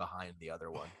going to be behind the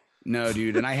other one. No,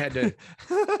 dude. And I had to.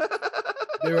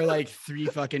 There were like 3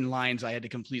 fucking lines I had to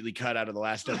completely cut out of the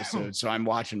last episode. So I'm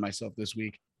watching myself this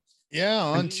week. Yeah,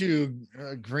 on to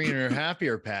greener,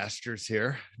 happier pastures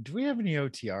here. Do we have any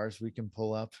OTRs we can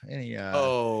pull up? Any?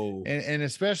 And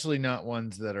especially not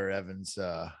ones that are Evan's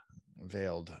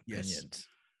veiled opinions.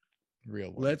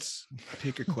 Real ones. Let's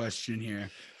pick a question here.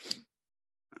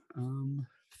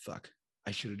 Fuck.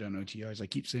 I should have done OTRs. I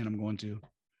keep saying I'm going to.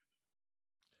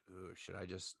 Ooh, should I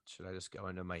just go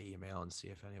into my email and see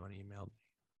if anyone emailed?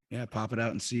 Yeah, pop it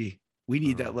out and see. We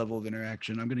need that level of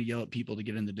interaction. I'm going to yell at people to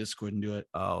get in the Discord and do it.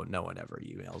 Oh, no one ever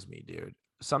emails me, dude.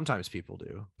 Sometimes people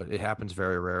do, but it happens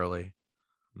very rarely.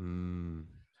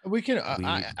 We can.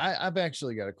 I've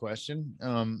actually got a question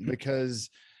because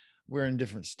we're in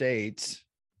different states.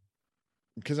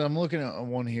 Because I'm looking at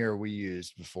one here we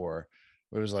used before.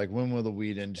 It was like, when will the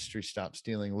weed industry stop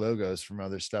stealing logos from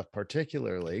other stuff,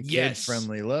 particularly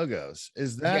kid-friendly logos?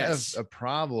 Is that a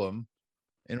problem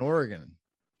in Oregon?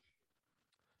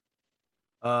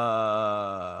 I'm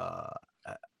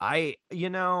gonna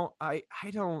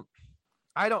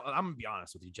be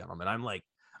honest with you, gentlemen.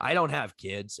 I don't have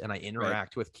kids, and I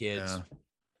interact with kids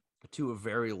to a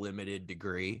very limited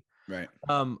degree. Right.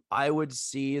 I would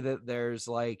see that there's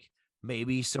like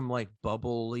maybe some like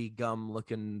bubbly gum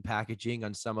looking packaging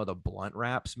on some of the blunt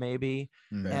wraps, maybe.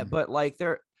 But like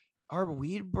there are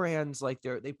weed brands, like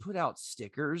they put out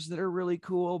stickers that are really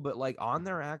cool, but like on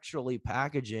their actually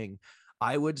packaging,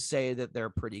 I would say that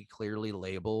they're pretty clearly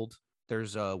labeled.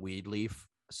 There's a weed leaf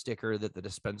sticker that the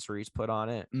dispensaries put on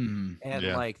it. And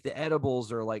like the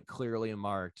edibles are like clearly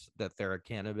marked that they're a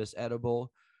cannabis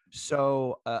edible.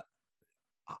 So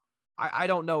I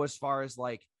don't know, as far as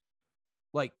like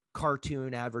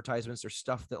cartoon advertisements or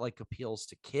stuff that like appeals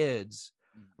to kids,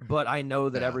 but I know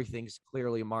that everything's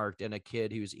clearly marked, and a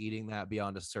kid who's eating that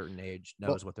beyond a certain age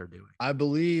knows what they're doing. I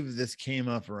believe this came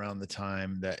up around the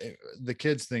time that the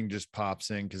kids thing just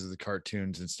pops in because the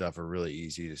cartoons and stuff are really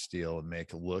easy to steal and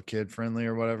make it look kid friendly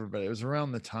or whatever. But it was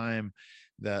around the time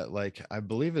that, like, I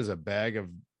believe is a bag of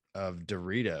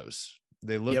Doritos.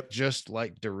 They look just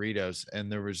like Doritos,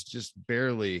 and there was just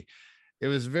barely. It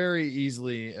was very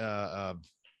easily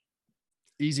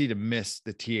easy to miss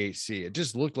the THC. It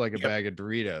just looked like a bag of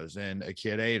Doritos, and a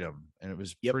kid ate them, and it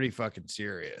was pretty fucking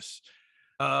serious.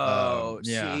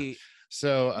 See,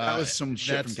 so that was some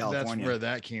shit from California. That's where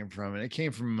that came from, and it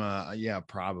came from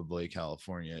probably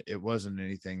California. It wasn't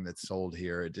anything that's sold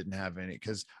here. It didn't have any,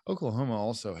 because Oklahoma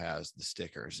also has the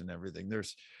stickers and everything.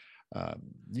 There's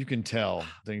you can tell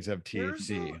things have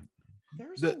THC.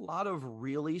 There's a lot of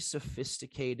really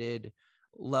sophisticated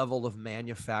level of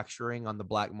manufacturing on the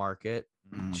black market,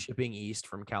 shipping east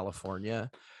from California.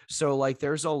 So like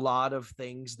there's a lot of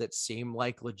things that seem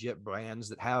like legit brands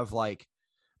that have like,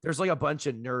 there's like a bunch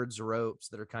of Nerds ropes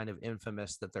that are kind of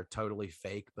infamous that they're totally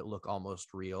fake but look almost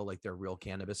real, like they're real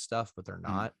cannabis stuff, but they're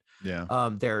not.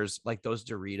 There's like those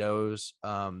Doritos.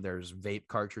 There's vape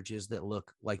cartridges that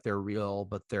look like they're real,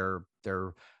 but they're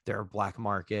black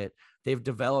market. They've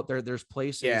developed there's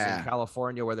places in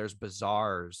California where there's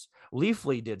bazaars.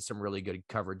 Leafly did some really good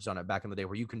coverage on it back in the day,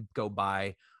 where you can go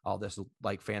buy all this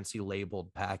like fancy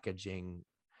labeled packaging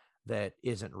that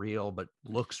isn't real but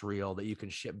looks real, that you can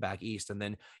ship back east, and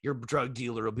then your drug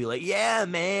dealer will be like, yeah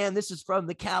man, this is from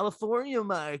the California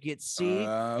market, see?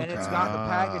 And it's got the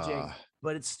packaging.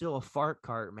 but it's still a fart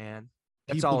cart, man.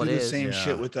 That's People all it do the is. same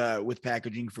shit Yeah. with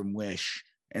packaging from Wish.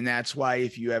 And that's why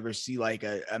if you ever see like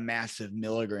a massive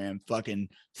milligram fucking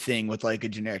thing with like a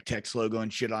generic text logo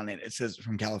and shit on it, it says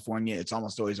from California, it's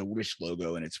almost always a Wish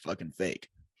logo and it's fucking fake.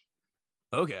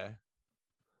 Okay.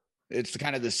 It's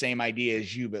kind of the same idea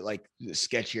as you, but like the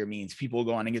sketchier means people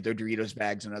go on and get their Doritos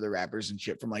bags and other wrappers and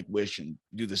shit from like Wish and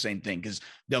do the same thing because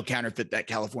they'll counterfeit that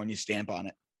California stamp on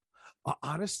it.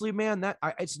 Honestly, man,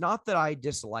 it's not that I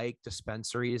dislike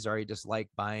dispensaries or I dislike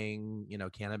buying,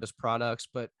 cannabis products,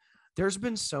 but there's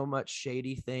been so much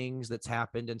shady things that's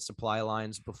happened in supply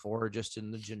lines before, just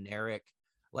in the generic,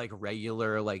 like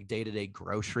regular, like day-to-day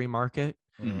grocery market,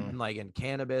 Mhm. and like in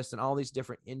cannabis and all these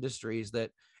different industries,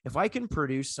 that if I can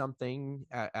produce something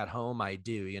at home, I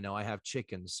do. I have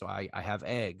chickens, so I have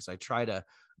eggs. I try to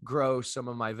grow some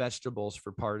of my vegetables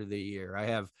for part of the year.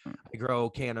 I grow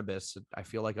cannabis. I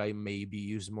feel like I maybe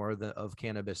use more of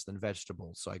cannabis than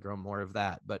vegetables, so I grow more of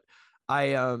that. But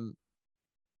I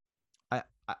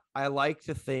I like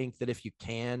to think that if you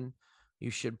can,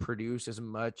 you should produce as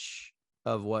much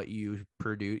of what you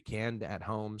can at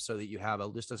home, so that you have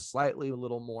just a slightly a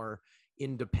little more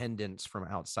independence from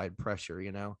outside pressure.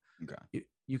 Okay.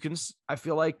 You can, I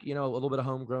feel like, a little bit of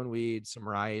homegrown weed, some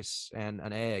rice, and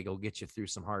an egg will get you through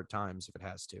some hard times if it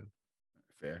has to.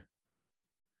 Fair.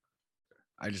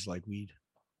 I just like weed.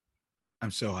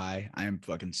 I'm so high. I am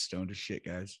fucking stoned as shit,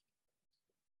 guys.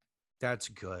 That's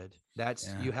good. Yeah.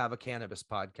 You have a cannabis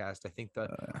podcast. I think the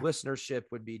listenership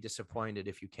would be disappointed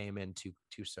if you came in too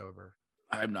sober.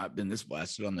 I've not been this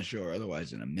blasted on the show or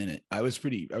otherwise in a minute. I was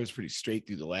pretty straight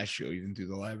through the last show, even through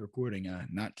the live recording.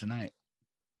 Not tonight.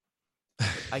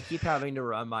 I keep having to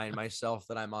remind myself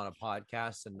that I'm on a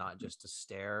podcast and not just to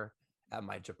stare at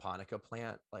my japonica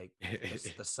plant, like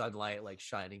the sunlight like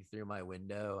shining through my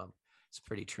window. It's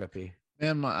pretty trippy.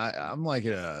 Man, I'm like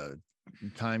a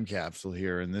time capsule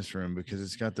here in this room because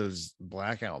it's got those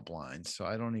blackout blinds, so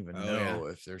I don't even know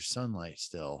if there's sunlight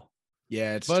still.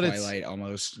 Yeah, it's twilight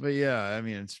almost. But yeah, I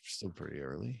mean, it's still pretty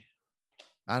early.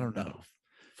 I don't know.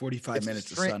 45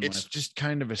 minutes of sun. It's just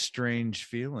kind of a strange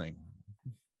feeling,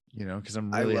 because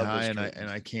I'm really high and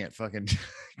I can't fucking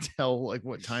tell like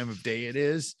what time of day it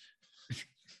is.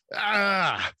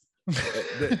 The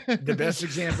best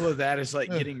example of that is like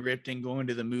getting ripped and going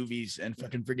to the movies and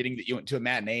fucking forgetting that you went to a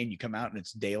matinee and you come out and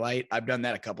it's daylight. I've done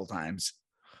that a couple times.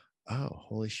 Oh,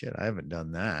 holy shit. I haven't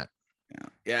done that.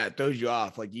 Yeah, it throws you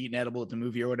off. Like you eat an edible at the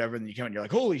movie or whatever, and then you come and you're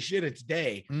like, holy shit, it's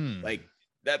day. Like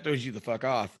that throws you the fuck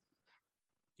off.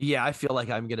 Yeah, I feel like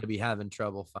I'm gonna be having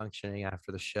trouble functioning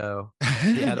after the show.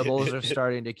 The edibles are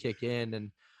starting to kick in,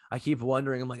 and I keep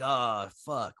wondering. I'm like, oh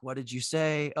fuck, what did you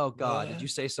say? Oh god, did you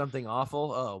say something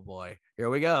awful? Oh boy, here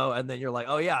we go. And then you're like,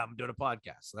 oh yeah, I'm doing a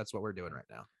podcast. So that's what we're doing right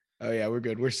now. Oh yeah, we're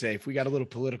good. We're safe. We got a little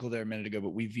political there a minute ago, but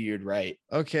we veered right.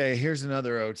 Okay, here's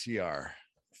another OTR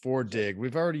for Dig.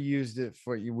 We've already used it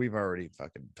for you. We've already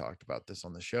fucking talked about this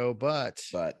on the show, but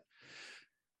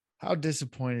how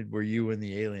disappointed were you when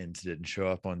the aliens didn't show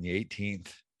up on the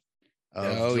 18th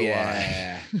of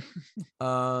July?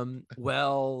 Yeah.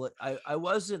 Well, I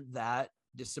wasn't that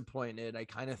disappointed. I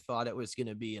kind of thought it was going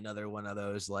to be another one of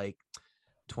those like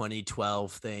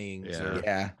 2012 things,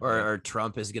 or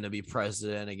Trump is going to be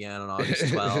president again on August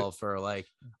 12th, or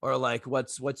like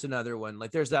what's another one?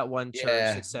 Like there's that one church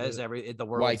that says the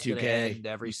world's going to end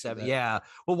every 7. Yeah.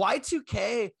 Well,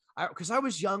 Y2K. Because I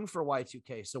was young for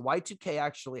Y2K, so Y2K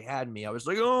actually had me. I was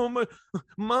like, "Oh my,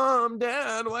 mom,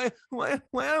 dad, why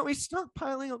aren't we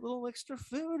stockpiling a little extra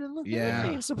food and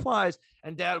cleaning supplies?"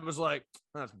 And dad was like,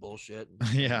 "That's bullshit."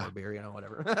 Yeah, more beer,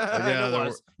 whatever. Yeah,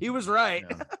 he was right.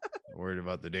 Yeah. Worried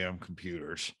about the damn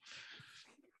computers.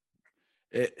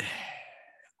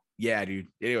 Yeah, dude.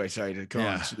 Anyway, sorry to come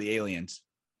on to the aliens.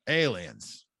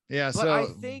 Yeah, but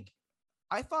so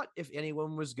I thought if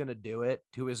anyone was going to do it,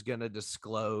 who is going to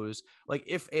disclose, like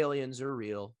if aliens are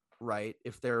real, right?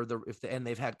 If and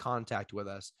they've had contact with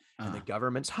us and the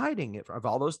government's hiding it, if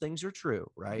all those things are true,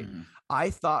 right? I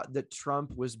thought that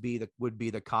Trump would be the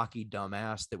cocky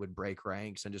dumbass that would break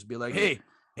ranks and just be like, hey,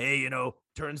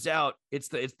 turns out it's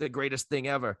the greatest thing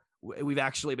ever. We've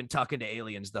actually been talking to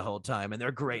aliens the whole time and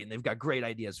they're great and they've got great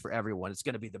ideas for everyone. It's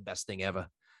going to be the best thing ever.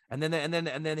 And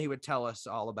then he would tell us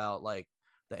all about like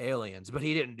the aliens, but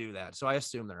he didn't do that. So I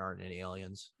assume there aren't any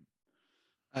aliens.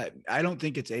 I don't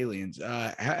think it's aliens.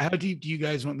 How deep do you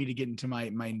guys want me to get into my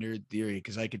nerd theory?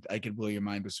 Because I could blow your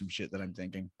mind with some shit that I'm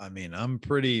thinking. I mean, I'm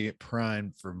pretty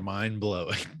primed for mind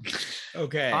blowing.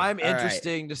 Okay. I'm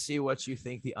interesting to see what you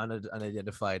think the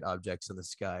unidentified objects in the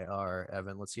sky are,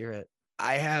 Evan. Let's hear it.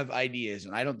 I have ideas,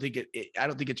 and I don't think I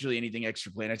don't think it's really anything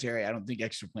extraplanetary. I don't think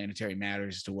extraplanetary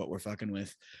matters to what we're fucking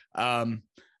with.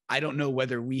 I don't know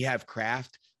whether we have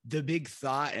craft. The big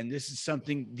thought, and this is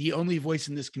something, the only voice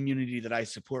in this community that I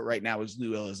support right now is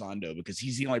Lou Elizondo, because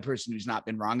he's the only person who's not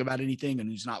been wrong about anything and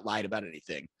who's not lied about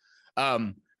anything.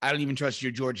 I don't even trust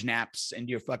your George Knaps and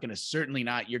your fucking certainly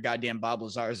not your goddamn Bob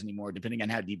Lazars anymore, depending on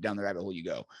how deep down the rabbit hole you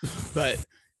go. But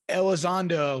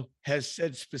Elizondo has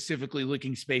said specifically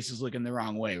looking space is looking the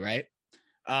wrong way, right?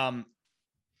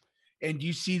 And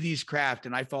you see these craft,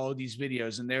 and I follow these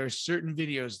videos, and there are certain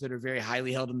videos that are very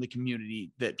highly held in the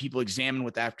community that people examine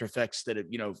with After Effects that have,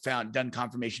 you know, done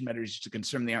confirmation measures to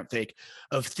confirm they aren't fake,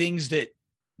 of things that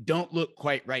don't look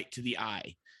quite right to the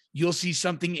eye. You'll see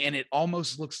something and it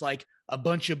almost looks like a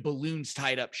bunch of balloons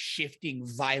tied up shifting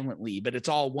violently, but it's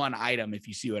all one item, if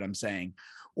you see what I'm saying.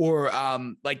 Or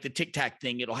like the Tic Tac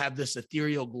thing, it'll have this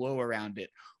ethereal glow around it.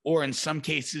 Or in some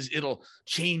cases, it'll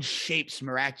change shapes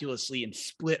miraculously and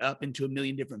split up into a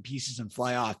million different pieces and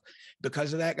fly off.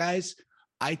 Because of that, guys,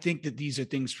 I think that these are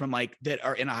things from like that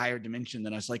are in a higher dimension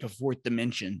than us, like a fourth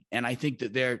dimension. And I think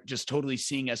that they're just totally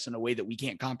seeing us in a way that we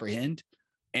can't comprehend.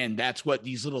 And that's what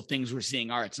these little things we're seeing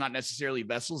are. It's not necessarily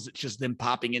vessels. It's just them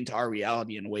popping into our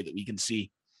reality in a way that we can see.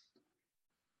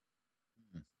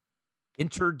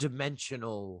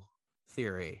 Interdimensional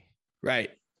theory. Right.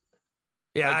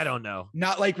 Yeah, Like, I don't know.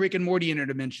 Not like Rick and Morty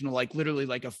interdimensional, like literally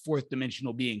like a fourth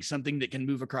dimensional being, something that can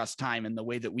move across time in the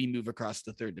way that we move across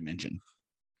the third dimension.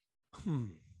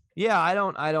 Yeah, I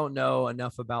don't know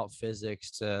enough about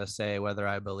physics to say whether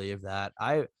I believe that.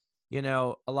 You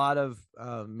know, a lot of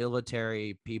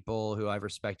military people who I've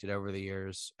respected over the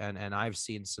years, and I've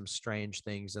seen some strange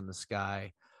things in the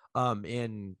sky,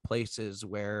 in places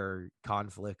where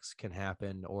conflicts can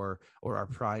happen or are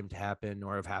primed to happen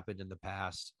or have happened in the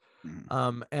past.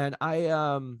 And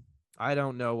I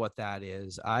don't know what that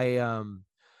is.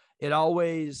 It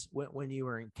always, when you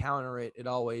encounter it, it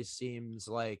always seems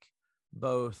like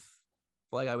both,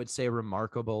 like I would say,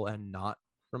 remarkable and not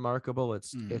remarkable.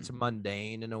 It's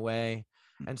mundane in a way.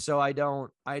 And so I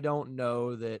don't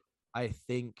know that. I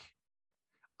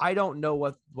don't know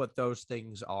what those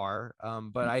things are.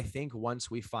 But I think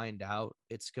once we find out,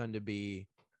 it's going to be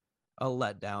a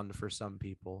letdown for some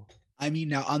people. I mean,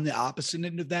 now on the opposite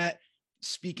end of that,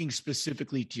 speaking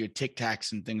specifically to your Tic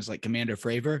Tacs and things like Commander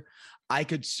Fravor, I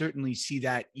could certainly see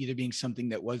that either being something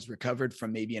that was recovered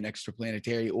from maybe an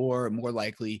extraplanetary, or more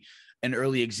likely an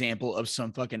early example of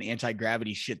some fucking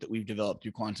anti-gravity shit that we've developed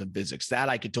through quantum physics. That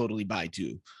I could totally buy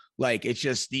too. Like, it's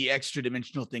just the extra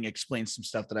dimensional thing explains some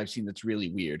stuff that I've seen that's really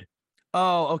weird.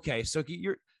 Oh, okay. So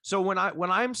when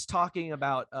I'm talking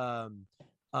about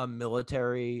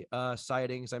military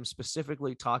sightings, I'm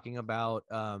specifically talking about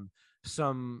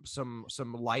some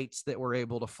lights that were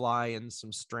able to fly in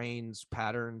some strange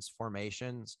patterns,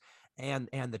 formations, and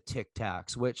the Tic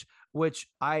Tacs, which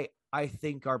I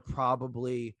think are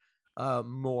probably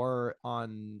more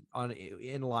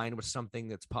in line with something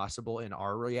that's possible in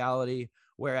our reality,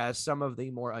 whereas some of the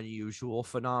more unusual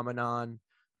phenomenon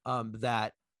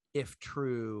that, if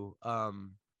true,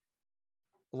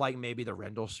 like maybe the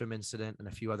Rendlesham incident and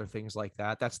a few other things like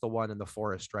that. That's the one in the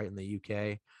forest, right, in the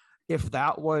UK. If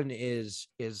that one is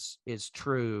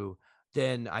true,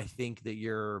 then I think that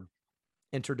your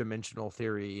interdimensional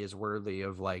theory is worthy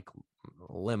of like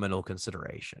liminal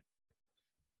consideration.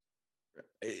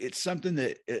 It's something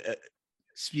that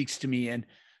speaks to me. And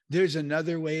there's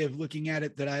another way of looking at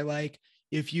it that I like.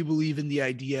 If you believe in the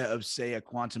idea of, say, a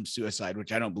quantum suicide,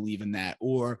 which I don't believe in that,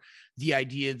 or the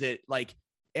idea that like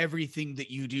everything that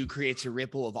you do creates a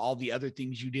ripple of all the other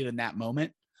things you did in that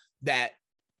moment, that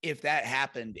if that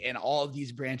happened and all of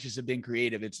these branches have been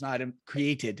it's not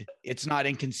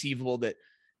inconceivable that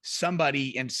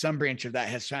somebody in some branch of that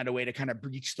has found a way to kind of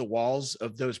breach the walls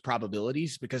of those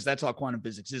probabilities, because that's all quantum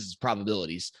physics is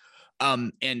probabilities,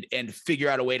 and figure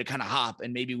out a way to kind of hop.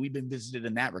 And maybe we've been visited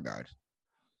in that regard.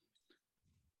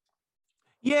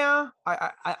 Yeah,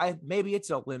 I maybe it's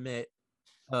a limit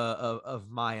of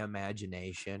my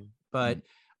imagination, but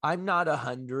I'm not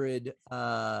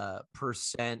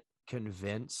 100%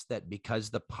 convinced that because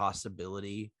the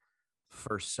possibility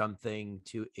for something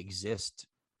to exist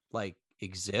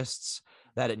exists,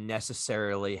 that it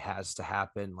necessarily has to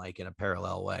happen like in a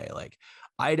parallel way. Like,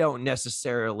 I don't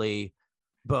necessarily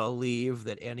believe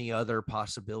that any other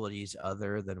possibilities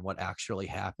other than what actually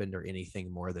happened are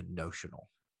anything more than notional.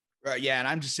 Right. Yeah. And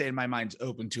I'm just saying my mind's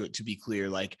open to it, to be clear.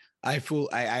 Like, I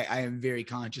am very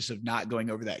conscious of not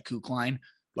going over that kook line.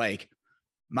 Like,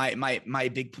 my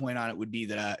big point on it would be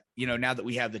that, now that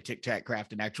we have the Tic Tac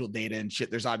craft and actual data and shit,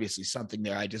 there's obviously something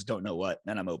there. I just don't know what,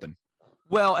 and I'm open.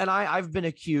 Well, and I've been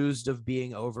accused of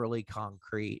being overly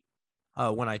concrete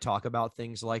when I talk about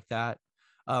things like that.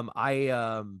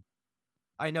 I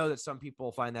know that some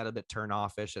people find that a bit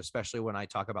turn-offish, especially when I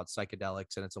talk about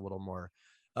psychedelics and it's a little more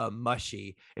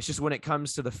mushy. It's just when it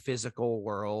comes to the physical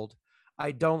world,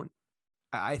 I don't.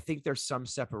 I think there's some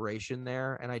separation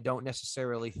there, and I don't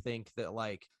necessarily think that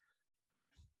like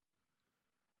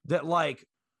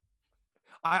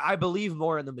I believe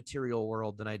more in the material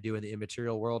world than I do in the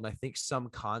immaterial world. And I think some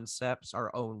concepts are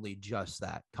only just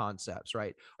that, concepts,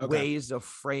 right? Okay. Ways of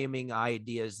framing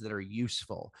ideas that are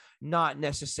useful, not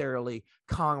necessarily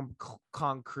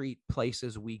concrete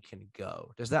places we can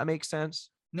go. Does that make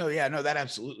sense? No, yeah, no, that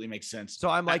absolutely makes sense. So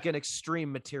I'm like an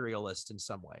extreme materialist in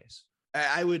some ways.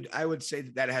 I would say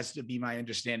that has to be my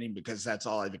understanding because that's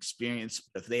all I've experienced.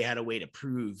 If they had a way to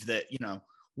prove that,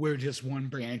 we're just one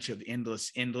branch of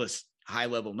endless high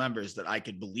level numbers, that I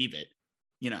could believe it,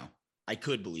 I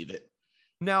could believe it.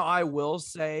 Now, I will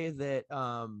say that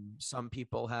some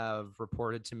people have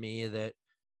reported to me that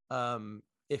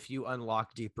if you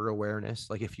unlock deeper awareness,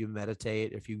 like if you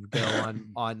meditate, if you go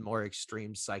on more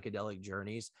extreme psychedelic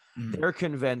journeys, they're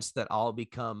convinced that I'll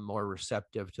become more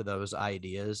receptive to those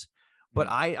ideas. But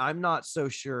I'm not so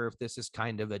sure if this is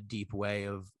kind of a deep way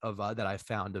of that I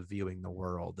found of viewing the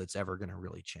world that's ever going to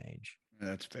really change.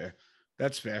 That's fair.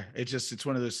 That's fair. It's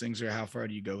one of those things where how far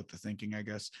do you go with the thinking, I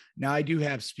guess. Now, I do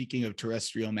have, speaking of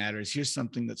terrestrial matters, here's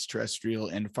something that's terrestrial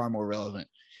and far more relevant.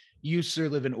 You, sir,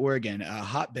 live in Oregon, a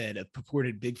hotbed of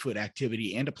purported Bigfoot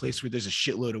activity and a place where there's a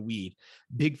shitload of weed.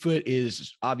 Bigfoot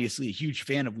is obviously a huge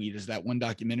fan of weed, as that one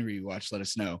documentary we watched let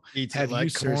us know. Eats it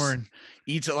like corn.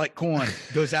 Eats it like corn.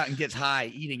 Goes out and gets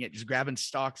high, eating it, just grabbing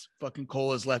stalks, fucking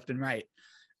colas left and right.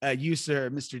 You, sir,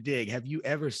 Mr. Dig, have you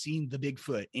ever seen the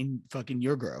Bigfoot in fucking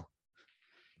your grow?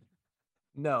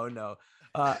 No.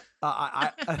 The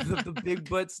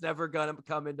Bigfoot's never gonna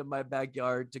come into my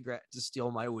backyard to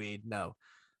steal my weed. No.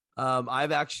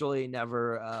 I've actually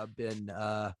never I've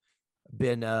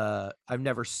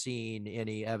never seen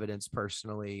any evidence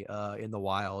personally in the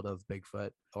wild of Bigfoot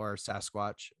or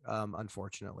Sasquatch.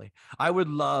 Unfortunately, I would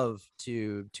love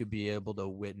to be able to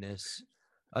witness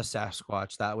a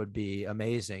Sasquatch. That would be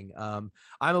amazing. I'm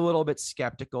a little bit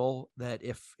skeptical that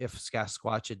if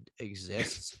Sasquatch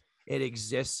exists, it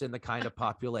exists in the kind of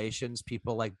populations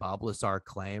people like Bob Lazar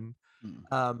claim.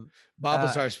 Bob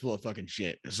Lazar's full of fucking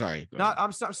shit. Sorry.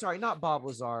 Sorry, not Bob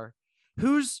Lazar.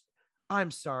 I'm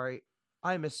sorry,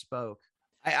 I misspoke.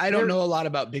 I don't know a lot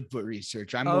about Bigfoot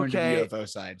research. I'm more into the UFO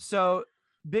side. So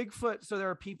Bigfoot. So there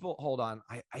are people. Hold on.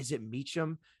 Is it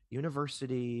Meacham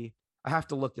University? I have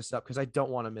to look this up because I don't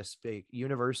want to misspeak.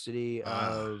 University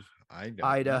of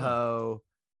Idaho.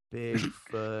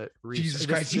 Bigfoot research. Jesus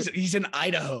Christ, he's in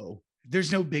Idaho.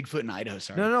 There's no Bigfoot in Idaho.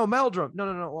 Sorry. No, Meldrum.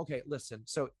 No. Okay, listen.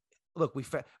 So look,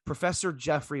 Professor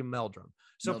Jeffrey Meldrum.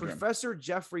 So Professor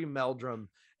Jeffrey Meldrum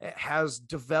has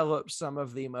developed some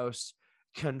of the most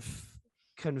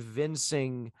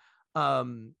convincing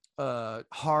hard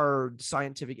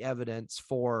scientific evidence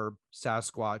for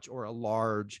Sasquatch, or a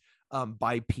large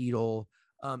bipedal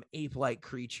ape-like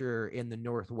creature in the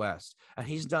Northwest. And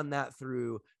he's done that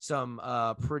through some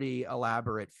pretty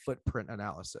elaborate footprint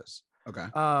analysis. Okay.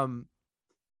 I'm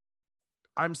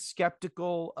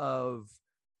skeptical of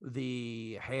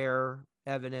the hair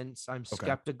evidence. I'm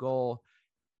skeptical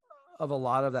of a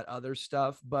lot of that other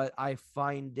stuff, but I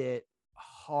find it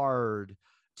hard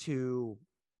to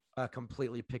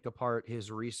completely pick apart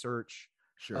his research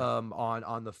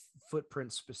on the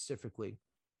footprint specifically.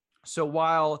 So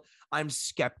while I'm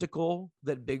skeptical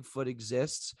that Bigfoot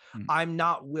exists, I'm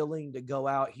not willing to go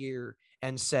out here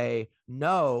and say,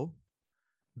 no,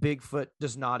 Bigfoot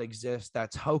does not exist.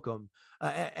 That's hokum.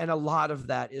 And a lot of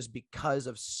that is because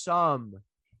of some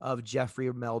of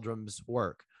Jeffrey Meldrum's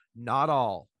work. Not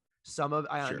all.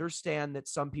 I understand that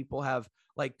some people have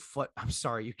I'm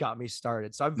sorry, you got me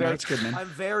started. So I'm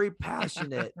very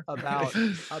passionate about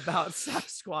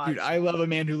Sasquatch. Dude, I love a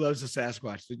man who loves a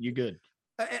Sasquatch. So you good.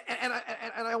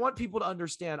 And I want people to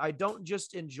understand, I don't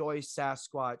just enjoy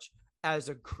Sasquatch as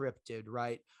a cryptid,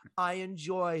 right? I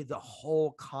enjoy the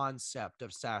whole concept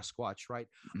of Sasquatch, right?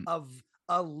 Of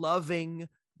a loving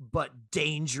but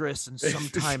dangerous and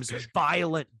sometimes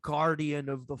violent guardian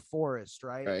of the forest,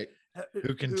 right? Right.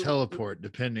 Who can teleport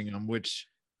depending on which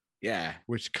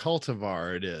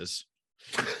cultivar it is.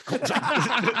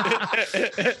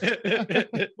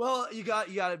 Well, you got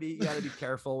to be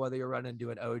careful whether you run into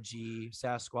an OG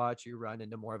Sasquatch, you run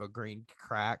into more of a green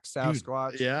crack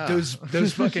Sasquatch. Dude, yeah,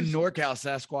 those fucking NorCal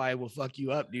Sasquatch will fuck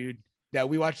you up, dude. Yeah,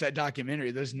 we watched that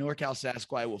documentary. Those NorCal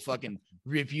Sasquatch will fucking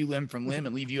rip you limb from limb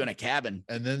and leave you in a cabin.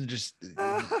 And then just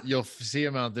you'll see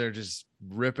them out there just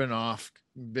ripping off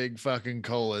big fucking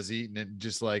colas, eating it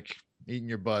just like eating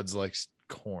your buds like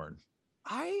corn.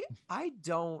 I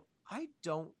do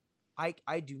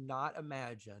not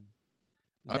imagine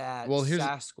that well, here's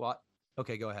Sasquatch.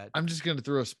 Okay, go ahead. I'm just gonna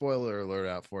throw a spoiler alert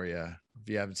out for you. If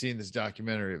you haven't seen this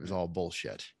documentary, it was all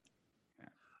bullshit.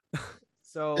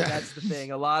 So that's the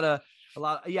thing. A lot of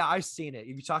yeah, I've seen it.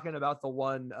 You're talking about the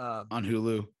one on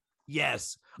Hulu.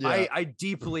 Yes. Yeah. I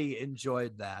deeply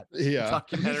enjoyed that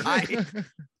documentary.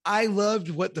 I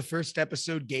loved what the first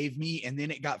episode gave me, and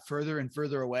then it got further and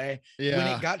further away. Yeah. When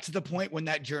it got to the point when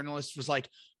that journalist was like,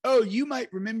 "Oh, you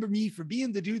might remember me for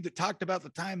being the dude that talked about the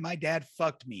time my dad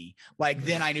fucked me." Like,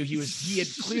 then I knew he had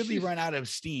clearly run out of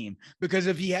steam, because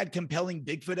if he had compelling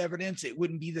Bigfoot evidence, it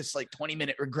wouldn't be this like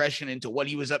 20-minute regression into what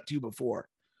he was up to before.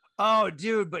 Oh,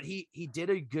 dude, but he did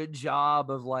a good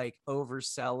job of like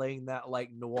overselling that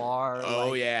like noir. Oh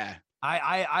like, yeah.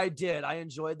 I did. I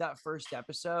enjoyed that first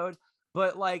episode,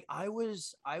 but like I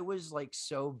was like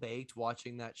so baked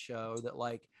watching that show that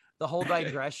like the whole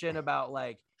digression about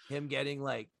like him getting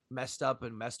like messed up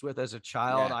and messed with as a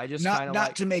child. Yeah. I just not kind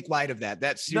of to make light of that.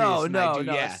 That's serious. no,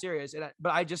 yeah. it's serious.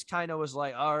 But I just kind of was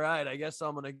like, all right, I guess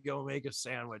I'm gonna go make a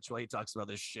sandwich while he talks about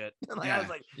this shit. Like, Yeah. I was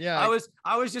like, Yeah.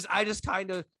 I just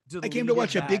kind of. I came to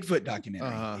watch a Bigfoot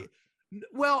documentary.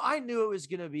 Well, I knew it was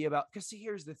gonna be about, because see,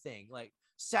 here's the thing, like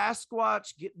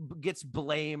Sasquatch gets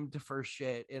blamed for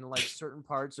shit in like certain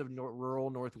parts of rural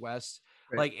Northwest,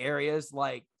 Right. like areas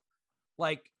like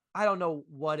I don't know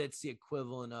what it's the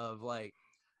equivalent of, like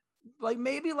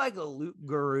maybe like a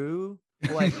loup-garou,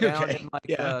 like down Okay. in like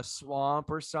Yeah. a swamp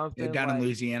or something. Down in like,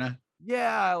 Louisiana.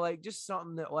 yeah, like just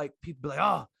something that like people be like,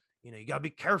 oh, you gotta be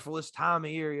careful this time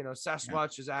of year,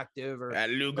 Sasquatch is active, or That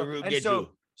loup-garou and get so you.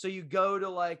 so you go to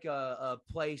like a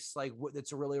place like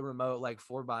that's a really remote, like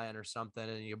Fort Bryan or something,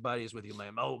 and your buddy's with you,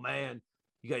 man. Oh man,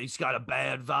 he's got a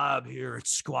bad vibe here.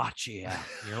 It's squatchy. Yeah.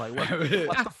 You're like, what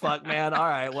the fuck, man? All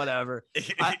right, whatever.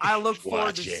 I look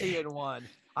forward to Squatchy. seeing one.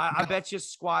 I bet you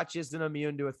Squatch isn't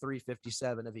immune to a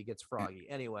 357 if he gets froggy.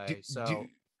 Anyway,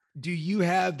 Do you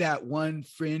have that one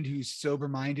friend who's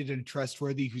sober-minded and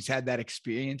trustworthy, who's had that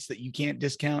experience that you can't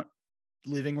discount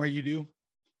living where you do?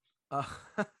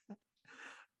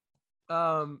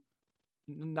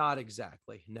 Not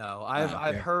exactly. No,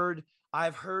 fair.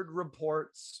 I've heard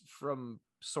reports from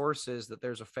sources that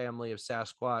there's a family of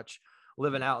Sasquatch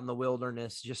living out in the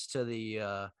wilderness just to the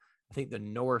I think the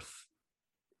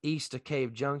northeast of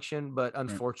Cave Junction, but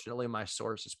unfortunately my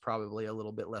source is probably a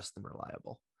little bit less than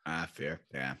reliable. Fair.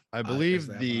 Yeah. I believe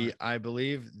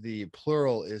the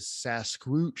plural is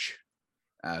Sasquatch.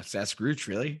 Sasquatch,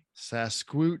 really?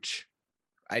 Sasquatch.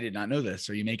 I did not know this.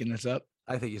 Are you making this up?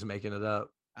 I think he's making it up.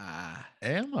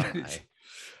 Am I?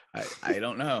 I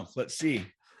don't know. Let's see.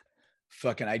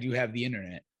 Fucking, I do have the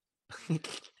internet.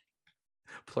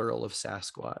 Plural of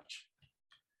Sasquatch.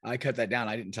 I cut that down.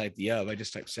 I didn't type the of. I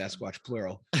just typed Sasquatch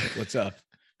plural. What's up?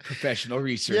 Professional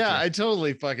researcher. Yeah, I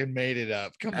totally fucking made it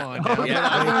up. Come on. Oh, now. yeah.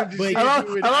 I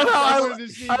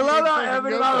love how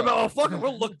Evan and I are about, oh, fuck it,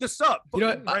 we'll look this up. You know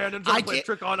what? Brandon I play a can't-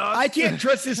 trick on us. I can't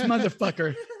trust this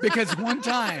motherfucker, because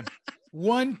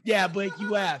Blake, you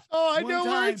laugh. Oh, I One know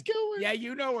where time- it's going. Yeah,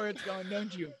 you know where it's going,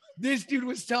 don't you? This dude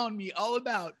was telling me all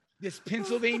about this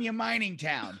Pennsylvania mining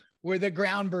town where the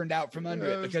ground burned out from under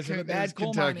it because of a bad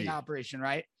coal mining operation,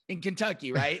 right? In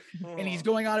Kentucky, right? And he's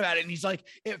going on about it. And he's like,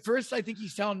 at first, I think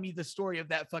he's telling me the story of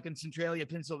that fucking Centralia,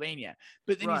 Pennsylvania.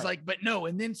 But then he's like, but no.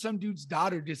 And then some dude's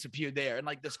daughter disappeared there. And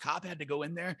like this cop had to go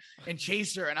in there and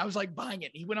chase her. And I was like buying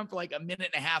it. And he went on for like a minute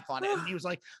and a half on it. And he was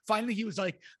like, finally, he was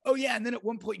like, oh yeah. And then at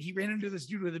one point he ran into this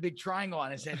dude with a big triangle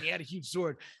on his head. And he had a huge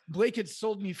sword. Blake had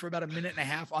sold me for about a minute and a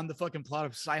half on the fucking plot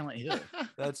of Silent Hill.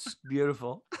 That's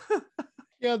beautiful.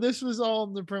 Yeah, this was all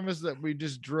on the premise that we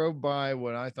just drove by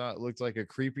what I thought looked like a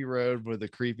creepy road with a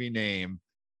creepy name.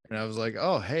 And I was like,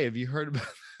 oh, hey, have you heard about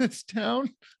this town?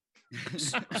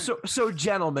 So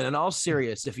gentlemen, in all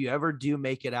serious, if you ever do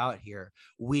make it out here,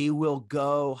 we will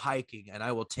go hiking and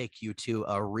I will take you to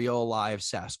a real live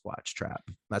Sasquatch trap.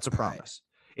 That's a promise.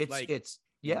 Never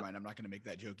Yeah. mind, I'm not going to make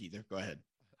that joke either. Go ahead.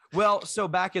 Well, so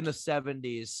back in the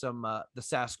 70s, some the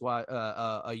Sasquatch,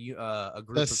 a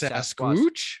group The of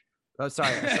Sasquatch? Oh,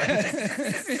 sorry.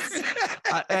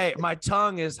 Hey, my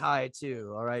tongue is high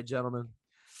too. All right, gentlemen.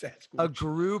 A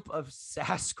group of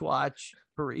Sasquatch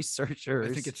researchers.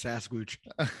 I think it's Sasquatch.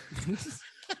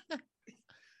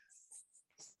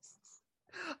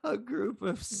 A group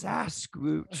of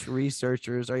Sasquatch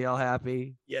researchers. Are y'all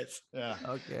happy? Yes. Yeah.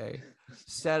 Okay.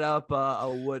 Set up a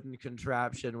wooden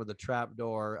contraption with a trap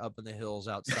door up in the hills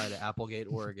outside of Applegate,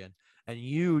 Oregon. And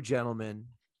you, gentlemen,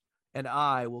 and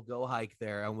I will go hike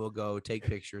there and we'll go take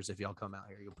pictures if y'all come out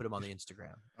here. You'll put them on the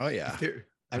Instagram. Oh yeah.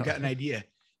 I've got an idea.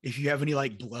 If you have any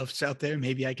like bluffs out there,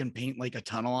 maybe I can paint like a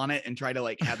tunnel on it and try to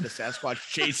like have the Sasquatch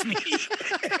chase me.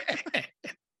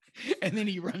 And then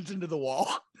he runs into the wall.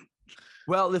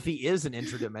 Well, if he is an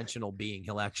interdimensional being,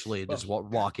 he'll actually just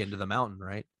walk into the mountain,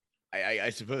 right?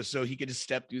 I suppose so. He could just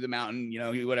step through the mountain,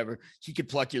 whatever. He could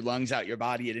pluck your lungs out your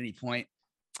body at any point.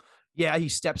 Yeah, he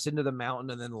steps into the mountain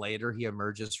and then later he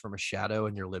emerges from a shadow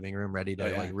in your living room ready to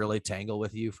like really tangle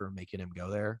with you for making him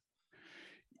go there.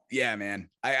 Yeah, man.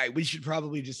 We should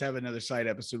probably just have another side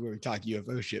episode where we talk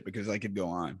UFO shit because I could go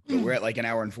on. But we're at like an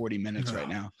hour and 40 minutes right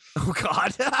now. Oh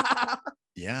God.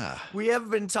 Yeah. We have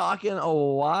been talking a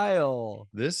while.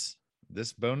 This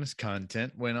bonus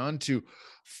content went on to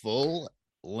full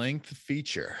length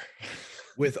feature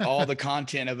with all the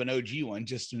content of an OG one,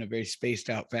 just in a very spaced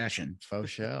out fashion. Faux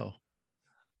show.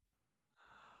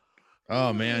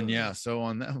 Oh man, yeah. So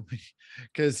on that,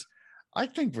 because I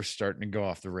think we're starting to go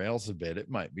off the rails a bit. It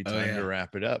might be time to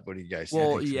wrap it up. What do you guys think?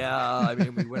 Well, yeah. I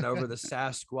mean, we went over the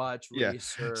Sasquatch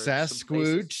research.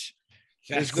 Sasquatch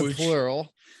is the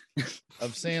plural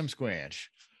of Sam Squanch.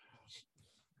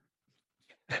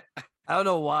 I don't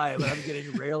know why, but I'm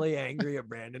getting really angry at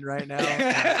Brandon right now.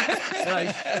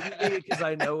 Because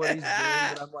I know what he's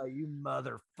doing, but I'm like, you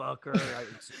motherfucker.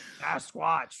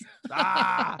 Sasquatch.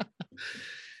 Ah.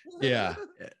 Yeah.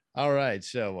 All right.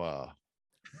 So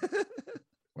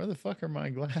where the fuck are my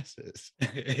glasses?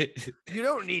 You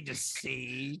don't need to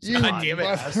see. God damn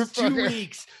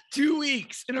it. 2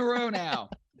 weeks in a row now.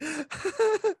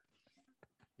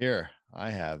 Here,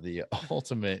 I have the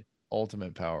ultimate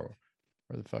power.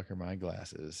 Where the fuck are my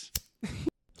glasses?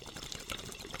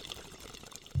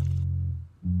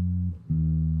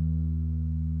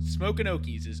 Smokin'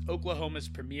 Okies is Oklahoma's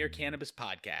premier cannabis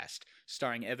podcast,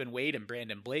 starring Evan Wade and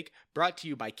Brandon Blake, brought to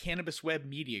you by Cannabis Web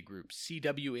Media Group,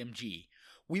 CWMG.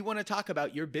 We want to talk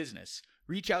about your business.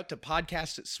 Reach out to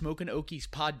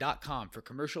podcast@smokinokiespod.com for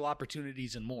commercial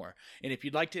opportunities and more. And if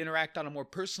you'd like to interact on a more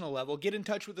personal level, get in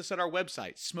touch with us at our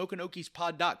website,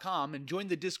 smokinokiespod.com, and join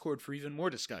the Discord for even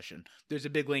more discussion. There's a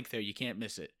big link there. You can't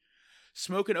miss it.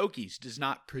 Smokin' Okies does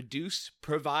not produce,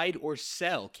 provide, or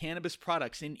sell cannabis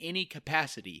products in any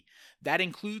capacity. That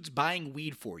includes buying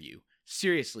weed for you.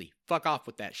 Seriously, fuck off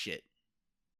with that shit.